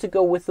 but has to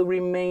go with the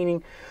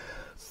remaining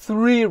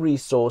 3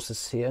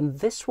 resources here. And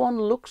this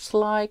one looks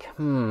like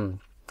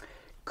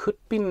could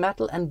be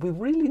metal, and we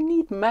really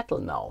need metal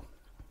now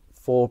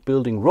for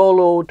building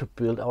Rollo, to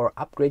build our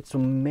upgrades. So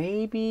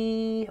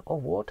maybe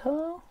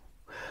water.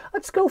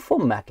 Let's go for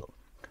metal.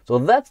 So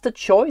that's the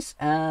choice.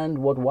 And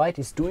what white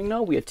is doing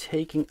now, we are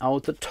taking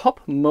out the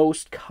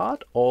topmost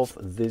card of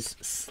this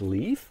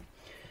sleeve.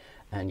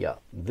 And yeah,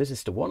 this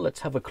is the one.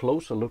 Let's have a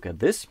closer look at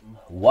this.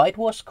 White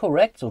was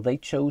correct, so they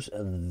chose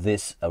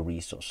this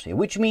resource here,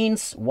 which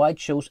means white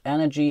chose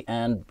energy,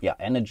 and yeah,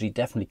 energy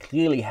definitely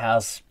clearly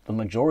has the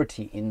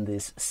majority in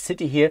this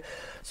city here.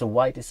 So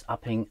white is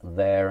upping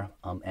their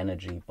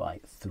energy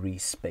by 3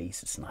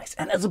 spaces. Nice.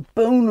 And as a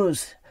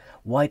bonus,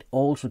 white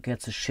also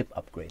gets a ship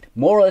upgrade,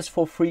 more or less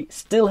for free.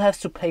 Still has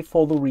to pay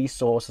for the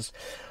resources,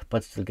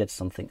 but still gets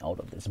something out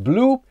of this.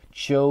 Blue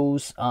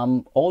chose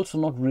also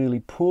not really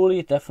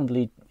poorly.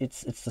 Definitely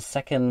it's the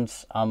second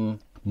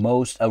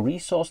most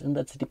resource in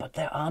that city, but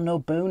there are no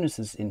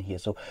bonuses in here.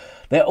 So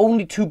there are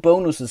only 2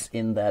 bonuses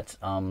in that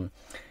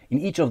in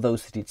each of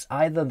those cities,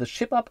 either the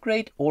ship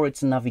upgrade or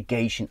its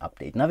navigation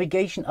update.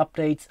 Navigation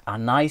updates are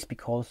nice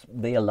because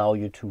they allow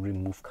you to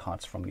remove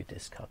cards from your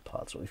discard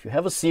pile. So if you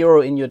have a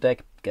 0 in your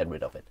deck, get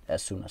rid of it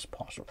as soon as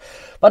possible.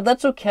 But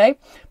that's okay.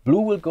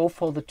 Blue will go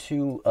for the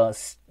 2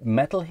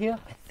 metal here.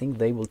 I think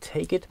they will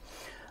take it.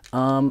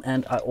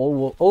 And I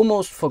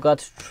almost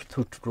forgot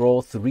to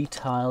draw 3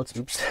 tiles.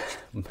 Oops,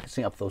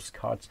 messing up those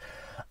cards.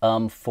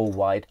 For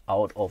white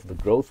out of the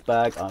growth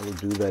bag. I will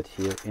do that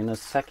here in a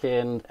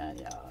second.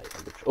 And yeah,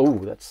 oh,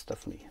 that's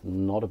definitely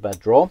not a bad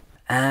draw.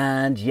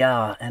 And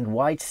yeah, and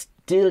white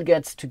still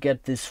gets to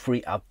get this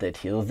free update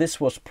here.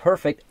 This was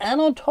perfect. And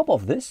on top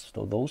of this,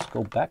 so those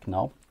go back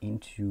now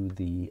into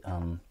the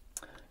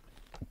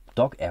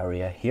dock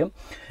area here.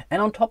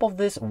 And on top of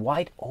this,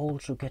 white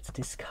also gets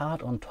this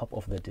card on top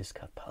of the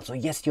discard pile. So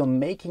yes, you're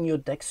making your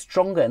deck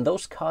stronger, and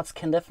those cards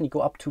can definitely go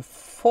up to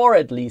 4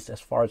 at least, as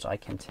far as I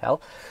can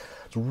tell.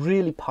 It's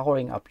really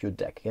powering up your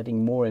deck,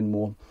 getting more and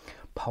more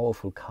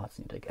powerful cards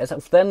in your deck. As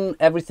of then,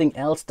 everything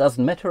else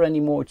doesn't matter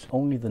anymore. It's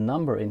only the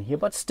number in here,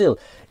 but still,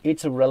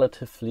 it's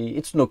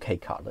an okay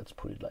card. Let's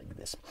put it like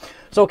this.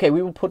 So okay,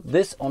 we will put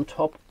this on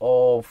top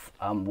of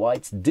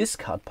white's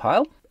discard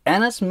pile.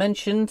 And as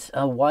mentioned,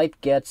 white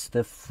gets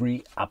the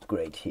free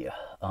upgrade here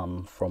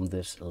from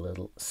this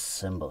little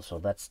symbol. So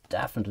that's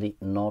definitely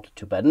not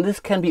too bad. And this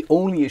can be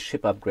only a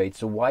ship upgrade.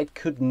 So white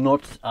could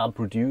not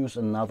produce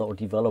another or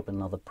develop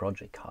another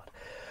project card.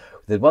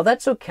 Well,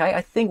 that's okay.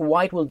 I think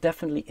white will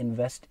definitely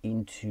invest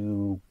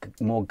into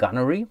more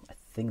gunnery. I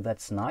think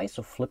that's nice.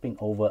 So flipping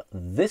over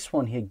this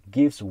one here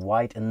gives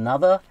white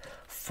another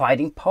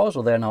fighting power.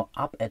 So they're now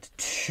up at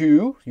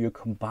 2. You're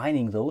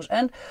combining those,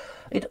 and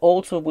it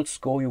also will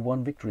score you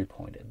 1 victory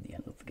point at the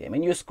end of the game.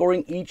 And you're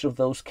scoring each of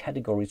those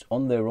categories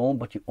on their own,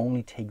 but you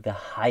only take the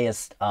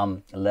highest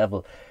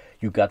level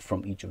you got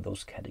from each of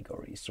those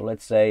categories. So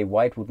let's say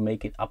white would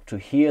make it up to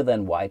here,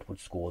 then white would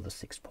score the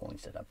 6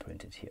 points that are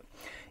printed here.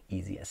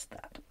 Easy as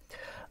that.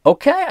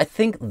 Okay, I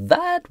think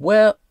that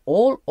were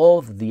all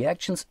of the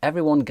actions.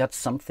 Everyone got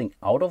something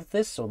out of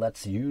this, so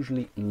that's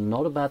usually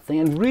not a bad thing,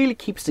 and really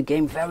keeps the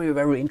game very,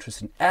 very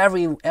interesting.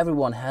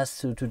 Everyone has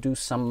to do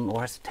some,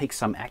 or has to take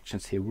some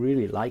actions here.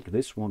 Really like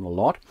this one a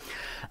lot.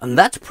 And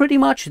that's pretty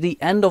much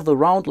the end of the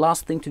round.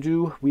 Last thing to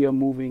do, we are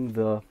moving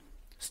the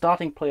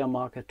starting player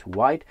marker to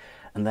white,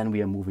 and then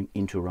we are moving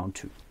into round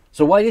 2.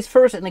 So white is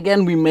first, and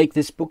again we make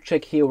this book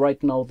check here.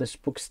 Right now this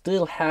book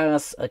still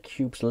has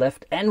cubes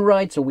left and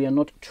right, so we are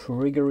not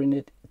triggering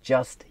it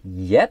just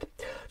yet.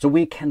 So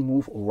we can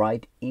move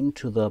right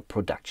into the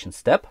production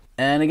step.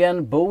 And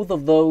again, both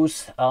of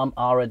those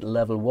are at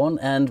level 1,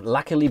 and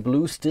luckily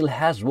blue still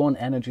has 1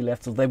 energy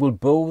left, so they will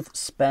both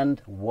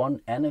spend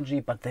 1 energy,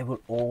 but they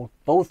will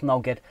both now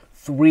get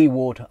 3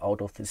 water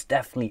out of this.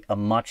 Definitely a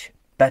much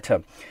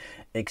better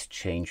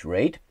exchange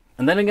rate.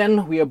 And then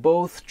again, we are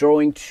both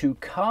drawing 2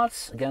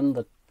 cards. Again,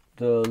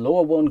 the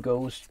lower one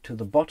goes to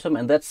the bottom,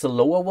 and that's the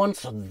lower one.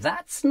 So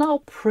that's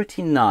now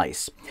pretty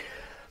nice.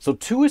 So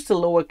 2 is the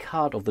lower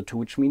card of the 2,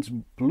 which means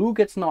blue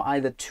gets now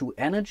either 2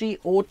 energy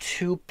or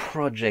 2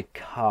 project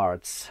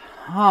cards.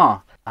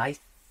 I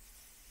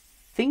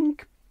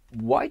think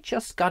white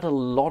just got a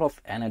lot of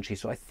energy.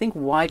 So I think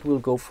white will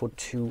go for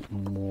 2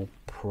 more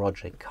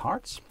project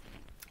cards.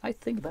 I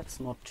think that's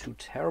not too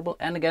terrible.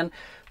 And again,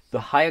 the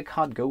higher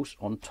card goes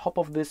on top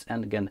of this,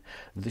 and again,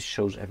 this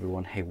shows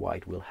everyone, hey,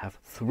 white will have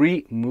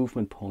 3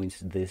 movement points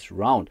this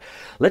round.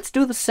 Let's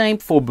do the same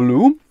for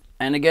blue.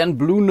 And again,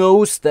 blue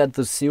knows that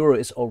the 0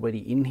 is already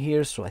in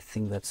here, so I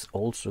think that's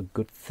also a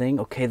good thing.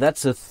 Okay,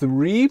 that's a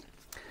 3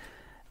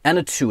 and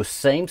a 2.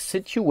 Same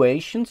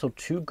situation, so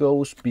 2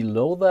 goes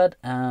below that,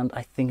 and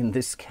I think in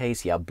this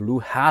case, yeah, blue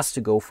has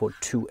to go for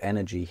 2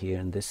 energy here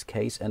in this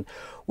case, and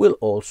will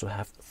also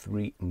have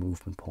 3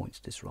 movement points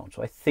this round.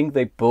 So I think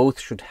they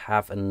both should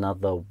have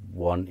another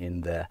 1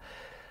 in there.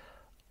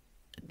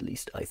 At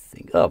least I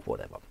think.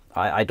 Whatever.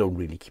 I don't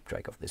really keep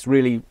track of this.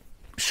 Really,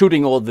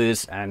 shooting all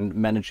this and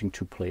managing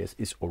 2 players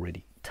is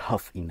already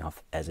tough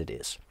enough as it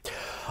is.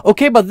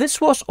 Okay, but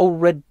this was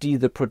already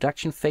the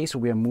production phase, so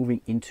we are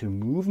moving into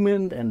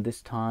movement, and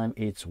this time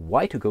it's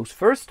white who goes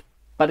first.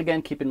 But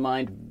again, keep in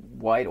mind,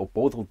 white or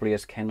both of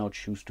players can now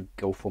choose to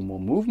go for more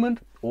movement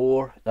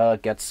or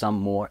get some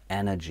more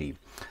energy.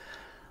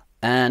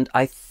 And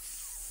I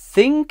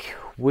think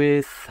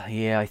with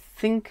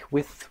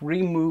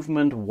 3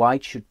 movement,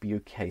 white should be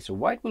okay. So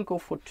white will go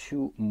for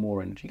 2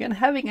 more energy. Again,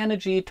 having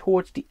energy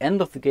towards the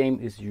end of the game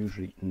is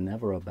usually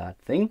never a bad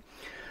thing.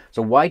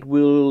 So white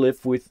will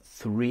live with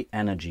 3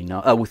 energy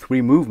now, with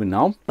 3 movement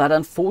now. But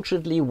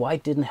unfortunately,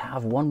 white didn't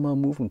have 1 more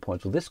movement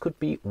point. So this could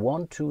be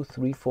 1, 2,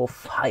 3, 4,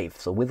 5.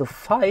 So with a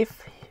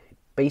 5,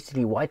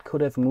 basically white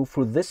could have moved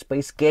through this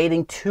space,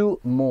 gaining 2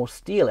 more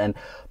steel, and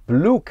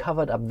blue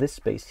covered up this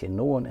space here.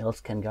 No one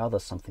else can gather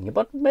something here,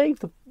 but make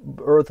the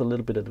earth a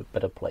little bit of a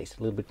better place,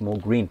 a little bit more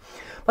green.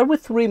 But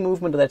with 3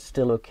 movement, that's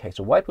still okay.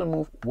 So white will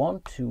move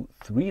 1, 2,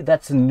 3.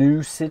 That's a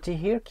new city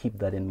here. Keep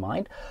that in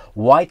mind.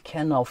 White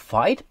can now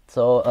fight.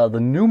 So the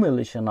new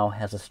militia now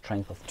has a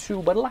strength of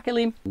 2, but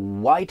luckily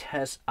white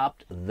has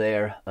upped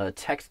their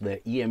attack, their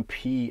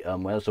EMP.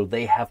 So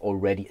they have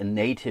already a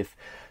native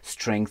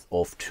strength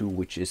of 2,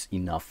 which is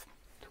enough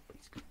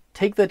to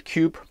take that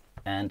cube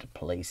and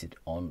place it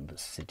on the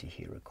city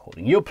here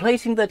according. You're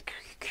placing that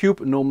cube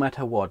no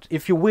matter what.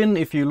 If you win,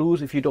 if you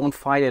lose, if you don't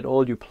fight at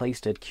all, you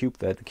place that cube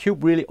there. The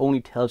cube really only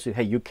tells you,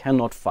 hey, you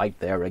cannot fight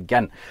there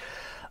again.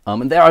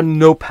 And there are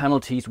no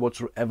penalties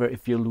whatsoever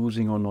if you're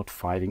losing or not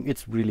fighting.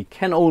 It's really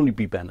can only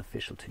be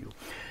beneficial to you.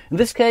 In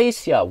this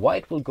case, yeah,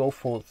 white will go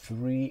for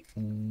 3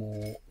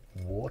 more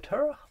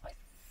water. I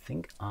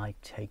think I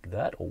take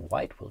that, or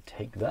white will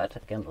take that,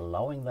 again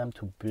allowing them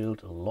to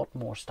build a lot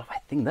more stuff. I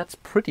think that's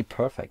pretty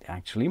perfect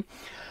actually.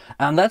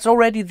 And that's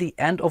already the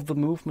end of the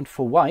movement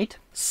for white.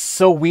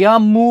 So we are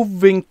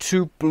moving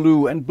to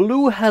blue, and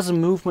blue has a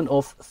movement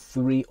of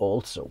 3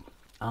 also.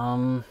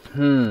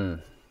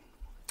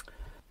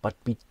 But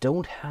we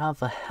don't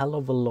have a hell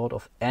of a lot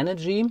of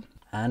energy,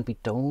 and we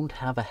don't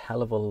have a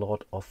hell of a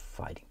lot of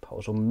fighting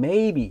power. So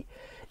maybe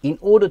in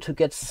order to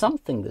get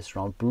something this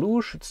round,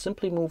 blue should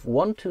simply move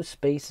 1-2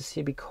 spaces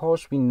here,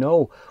 because we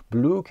know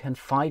blue can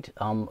fight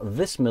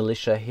this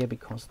militia here,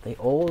 because they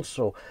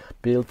also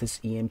build this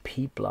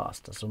EMP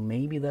blaster. So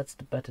maybe that's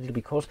the better deal,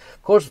 because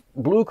of course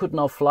blue could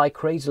now fly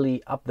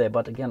crazily up there,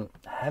 but again,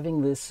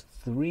 having this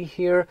 3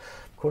 here,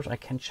 of course I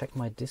can check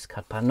my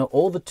discard pile. No,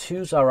 all the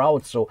 2s are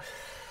out, so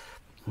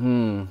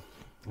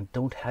I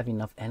don't have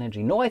enough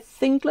energy. No, I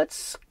think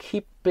let's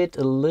keep it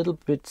a little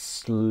bit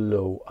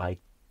slow, I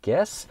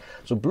guess.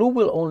 So blue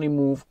will only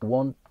move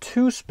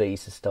 1-2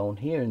 spaces down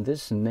here in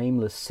this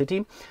nameless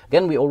city.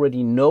 Again, we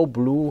already know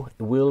blue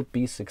will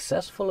be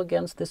successful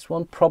against this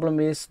one. Problem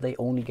is they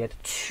only get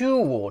 2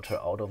 water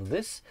out of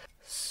this.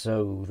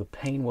 So the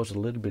pain was a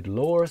little bit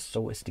lower,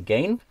 so is the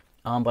gain.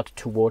 But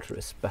 2 water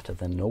is better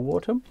than no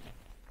water,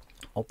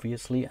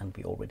 obviously, and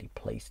we already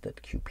placed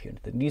that cube here.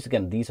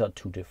 These are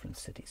 2 different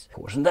cities, of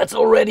course, and that's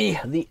already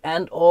the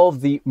end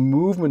of the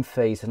movement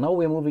phase. And now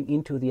we're moving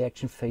into the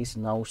action phase,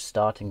 now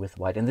starting with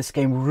white. And this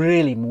game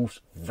really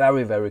moves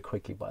very, very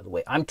quickly, by the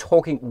way. I'm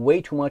talking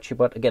way too much here,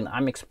 but again,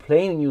 I'm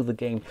explaining you the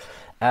game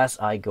as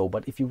I go.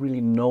 But if you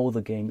really know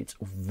the game, it's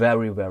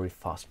very, very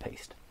fast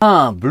paced.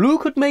 Blue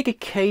could make a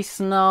case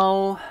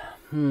now.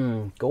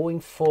 Going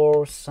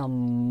for some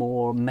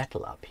more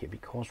metal up here,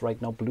 because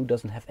right now blue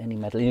doesn't have any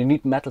metal. You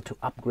need metal to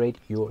upgrade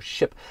your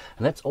ship,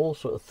 and that's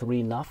also a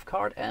 3 nav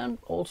card, and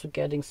also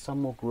getting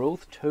some more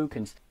growth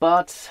tokens.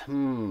 But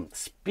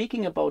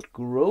speaking about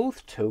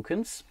growth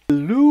tokens,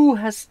 blue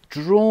has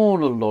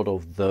drawn a lot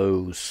of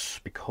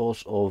those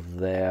because of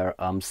their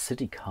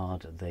city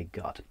card they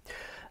got.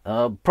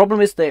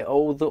 Problem is they're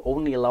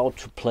only allowed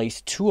to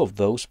place 2 of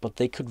those, but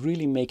they could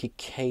really make a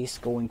case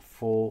going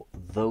for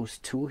those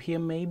 2 here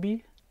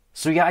maybe.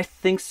 So yeah, I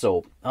think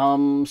so.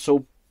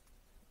 So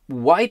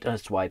white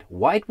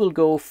will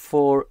go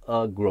for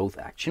a growth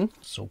action.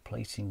 So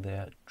placing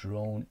their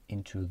drone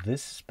into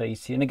this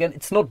space here. And again,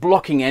 it's not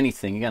blocking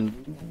anything. Again,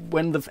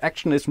 when the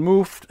action is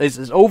moved,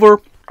 is over,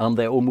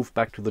 they all move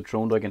back to the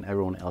drone dog, and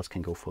everyone else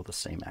can go for the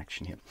same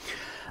action here.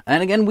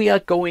 And again, we are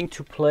going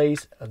to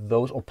place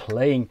those, or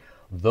playing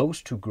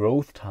those 2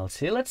 growth tiles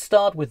here. Let's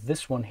start with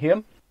this one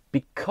here,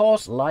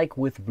 because like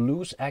with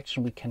blue's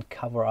action, we can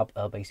cover up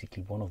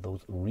basically one of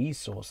those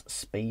resource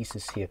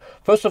spaces here.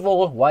 First of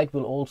all, white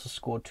will also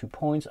score 2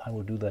 points. I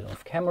will do that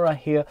off camera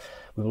here.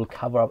 We will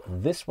cover up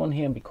this one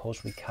here, and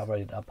because we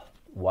covered it up,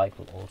 white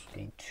will also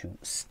gain 2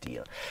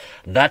 steel.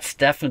 That's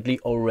definitely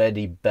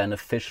already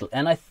beneficial.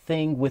 And I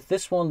think with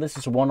this one, this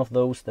is one of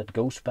those that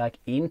goes back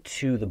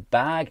into the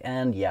bag.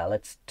 And yeah,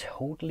 let's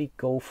totally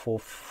go for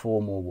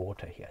 4 more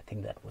water here. I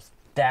think that was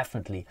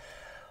definitely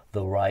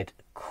the right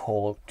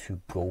call to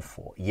go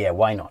for. Yeah,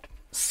 why not?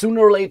 Sooner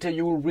or later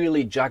you will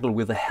really juggle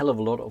with a hell of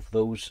a lot of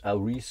those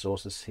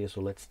resources here. So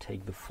let's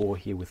take the 4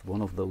 here with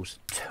one of those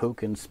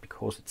tokens,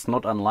 because it's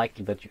not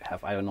unlikely that you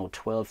have, I don't know,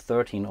 12,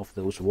 13 of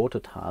those water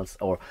tiles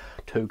or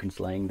tokens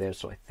laying there.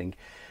 So I think,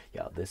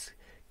 yeah, this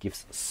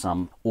gives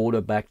some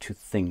order back to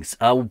things.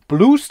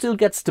 Blue still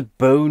gets the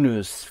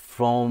bonus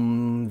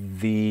from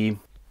the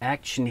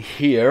action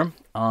here.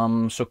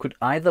 So could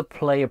either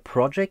play a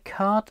project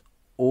card,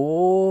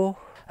 or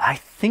I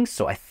think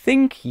so. I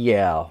think,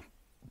 yeah,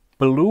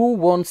 blue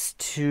wants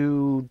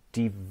to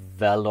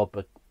develop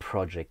a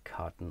project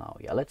card now.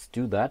 Yeah, let's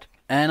do that.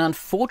 And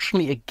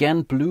unfortunately,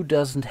 again, blue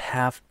doesn't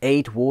have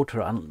 8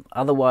 water.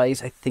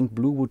 Otherwise, I think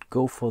blue would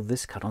go for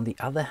this card. On the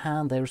other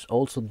hand, there's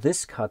also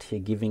this card here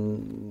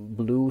giving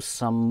blue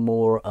some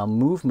more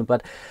movement.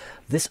 But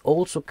this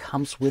also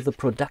comes with a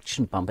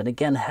production bump. And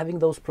again, having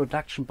those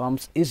production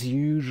bumps is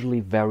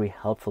usually very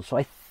helpful. So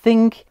I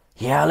think,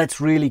 yeah, let's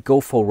really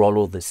go for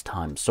Rollo this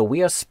time. So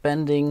we are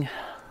spending,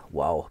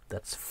 wow,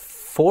 that's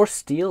 4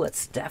 steel,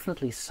 that's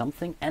definitely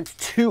something, and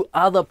 2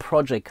 other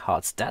project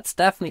cards. That's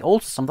definitely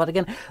also something. But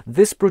again,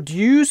 this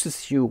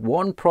produces you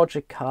 1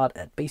 project card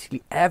at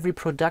basically every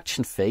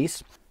production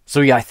phase. So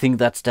yeah, I think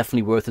that's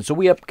definitely worth it. So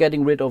we are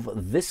getting rid of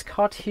this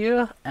card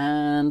here,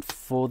 and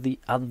for the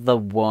other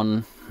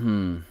one,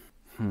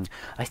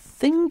 I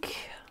think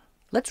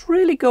let's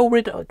really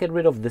get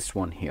rid of this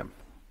one here.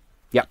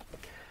 Yeah,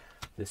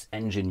 this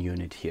engine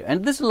unit here.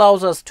 And this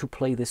allows us to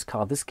play this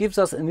card. This gives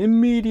us an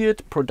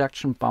immediate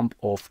production bump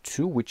of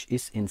 2, which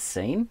is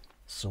insane.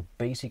 So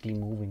basically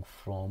moving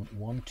from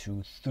 1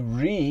 to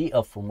 3,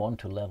 from 1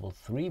 to level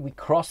 3, we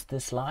cross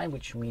this line,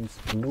 which means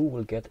blue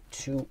will get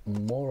 2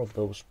 more of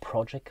those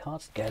project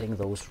cards, getting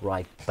those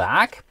right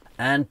back.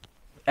 And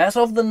as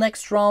of the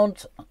next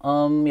round,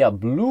 yeah,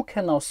 blue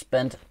can now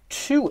spend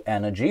 2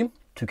 energy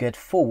to get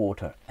 4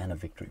 water and a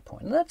victory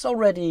point. And that's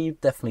already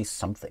definitely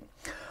something.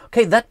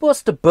 Okay, that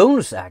was the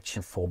bonus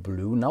action for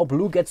blue. Now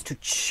blue gets to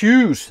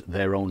choose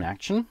their own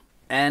action.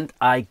 And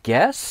I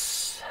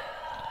guess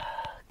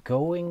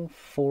going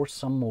for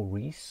some more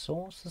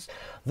resources.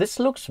 This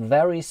looks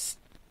very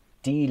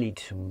steely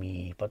to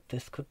me, but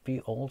this could be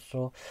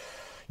also...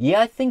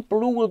 Yeah, I think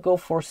blue will go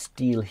for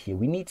steel here.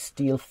 We need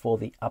steel for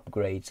the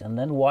upgrades. And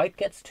then white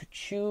gets to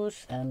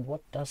choose. And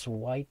what does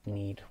white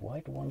need?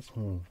 White wants...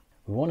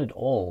 We want it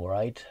all,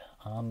 right?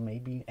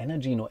 Maybe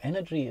energy. No,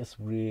 energy is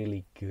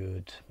really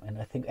good. And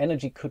I think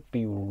energy could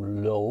be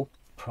low.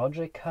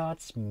 Project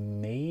cards,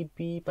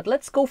 maybe. But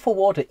let's go for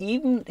water.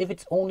 Even if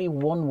it's only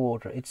 1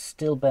 water, it's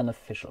still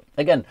beneficial.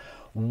 Again,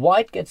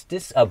 white gets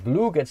this,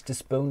 blue gets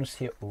this bonus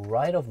here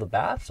right off the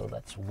bat. So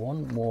that's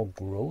 1 more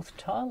growth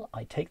tile.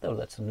 I take that.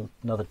 That's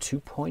another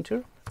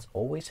 2-pointer. It's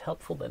always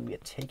helpful. Then we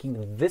are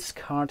taking this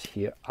card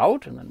here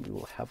out, and then we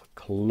will have a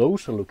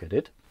closer look at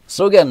it.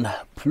 So again,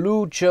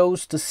 blue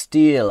chose the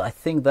steel. I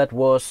think that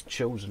was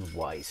chosen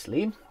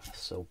wisely.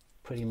 So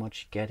pretty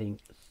much getting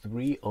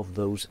 3 of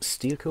those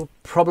steel code.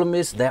 Problem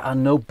is there are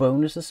no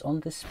bonuses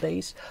on this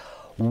space.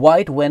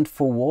 White went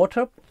for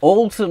water.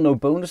 Also no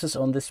bonuses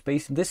on this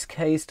space. In this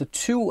case, the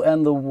 2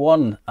 and the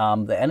 1,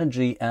 the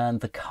energy and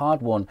the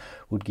card 1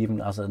 would give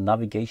us a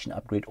navigation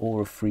upgrade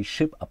or a free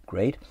ship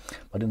upgrade.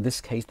 But in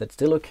this case, that's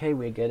still okay.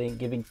 We're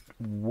giving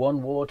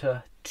 1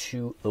 water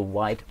to the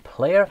white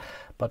player.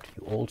 But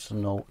you also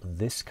know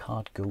this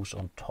card goes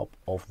on top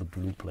of the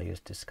blue player's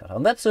discard.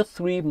 And that's a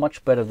 3,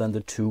 much better than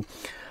the 2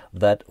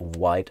 that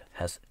white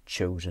has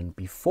chosen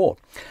before.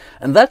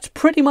 And that's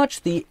pretty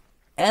much the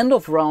end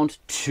of round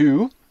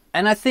 2.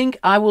 And I think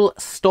I will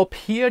stop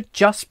here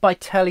just by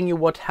telling you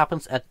what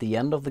happens at the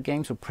end of the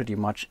game. So pretty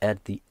much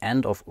at the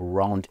end of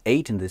round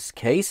 8 in this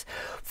case.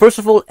 First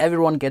of all,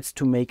 everyone gets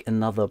to make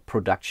another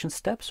production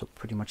step. So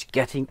pretty much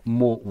getting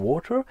more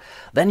water.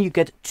 Then you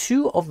get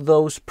 2 of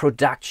those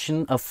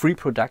free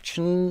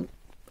production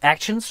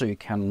actions. So you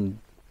can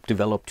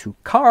develop 2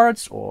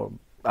 cards or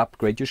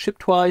upgrade your ship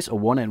twice or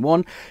 1 and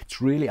 1.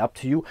 It's really up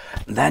to you.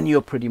 Then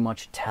you're pretty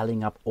much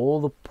tallying up all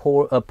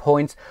the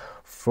points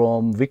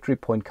from victory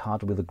point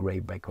card with a gray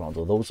background.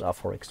 So those are,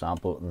 for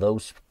example,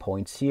 those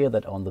points here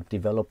that on the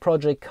develop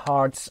project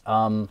cards.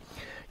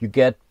 You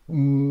get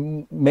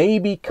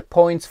maybe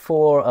points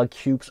for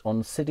cubes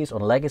on cities,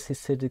 on legacy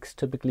cities.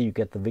 Typically you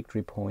get the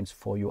victory points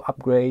for your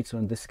upgrades. So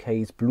in this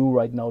case, blue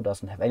right now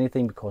doesn't have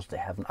anything because they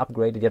haven't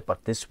upgraded yet,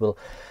 but this will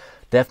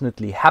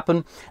definitely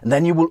happen. And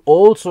then you will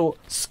also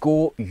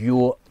score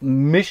your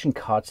mission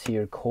cards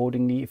here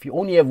accordingly. If you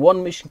only have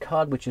 1 mission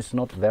card, which is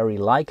not very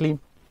likely,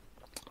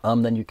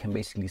 then you can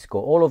basically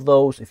score all of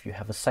those. If you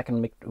have a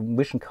second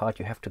mission card,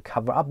 you have to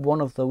cover up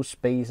 1 of those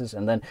spaces,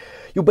 and then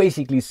you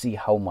basically see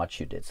how much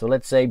you did. So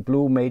let's say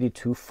blue made it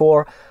to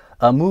 4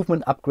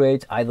 movement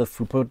upgrades, either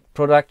through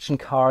production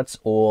cards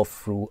or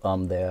through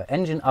their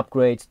engine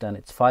upgrades, then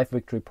it's 5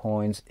 victory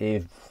points.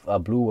 If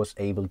blue was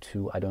able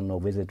to, I don't know,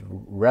 visit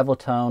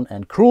Reveltown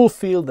and Cruel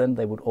Field, then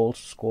they would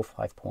also score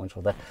 5 points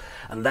for that.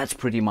 And that's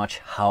pretty much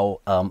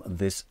how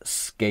this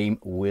game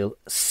will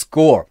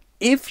score.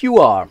 If you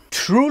are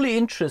truly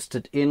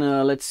interested in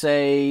a, let's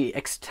say,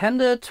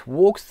 extended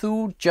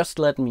walkthrough, just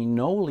let me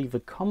know, leave a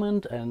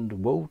comment and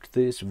vote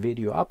this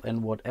video up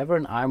and whatever,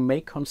 and I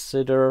may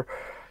consider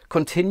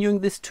continuing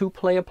this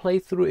 2-player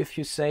playthrough. If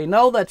you say,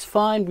 no, that's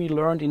fine, we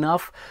learned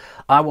enough,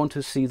 I want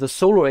to see the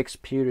solo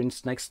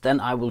experience next,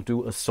 then I will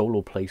do a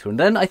solo playthrough. And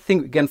then I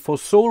think, again, for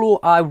solo,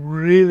 I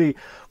really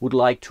would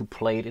like to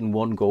play it in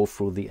one go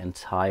through the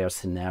entire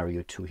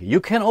scenario too here.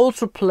 You can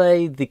also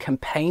play the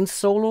campaign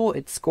solo.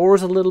 It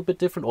scores a little bit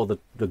different, or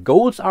the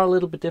goals are a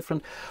little bit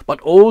different,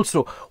 but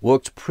also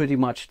works pretty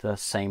much the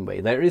same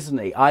way. There is an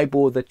AI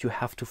board that you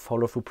have to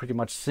follow through, pretty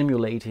much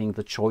simulating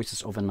the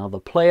choices of another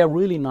player.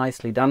 Really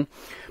nicely done.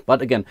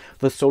 But again,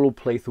 the solo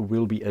playthrough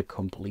will be a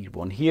complete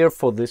one. Here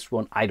for this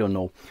one, I don't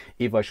know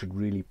if I should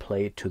really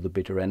play it to the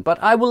bitter end,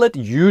 but I will let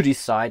you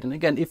decide. And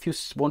again, if you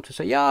want to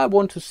say, yeah, I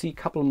want to see a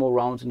couple more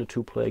rounds in a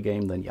 2-player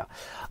game, then yeah,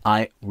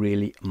 I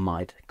really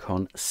might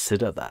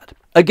consider that.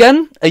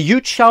 Again, a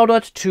huge shout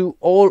out to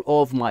all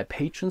of my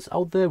patrons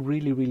out there.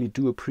 Really, really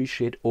do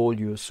appreciate all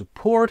your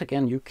support.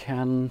 Again, you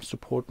can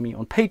support me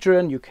on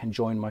Patreon. You can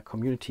join my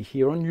community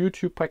here on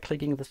YouTube by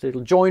clicking this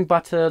little join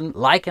button.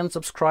 Like and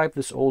subscribe.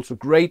 This also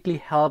greatly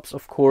helps,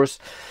 of course.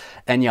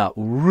 And yeah,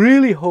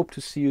 really hope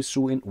to see you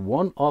soon in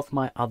one of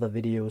my other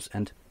videos.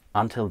 And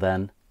until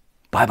then,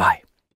 bye bye.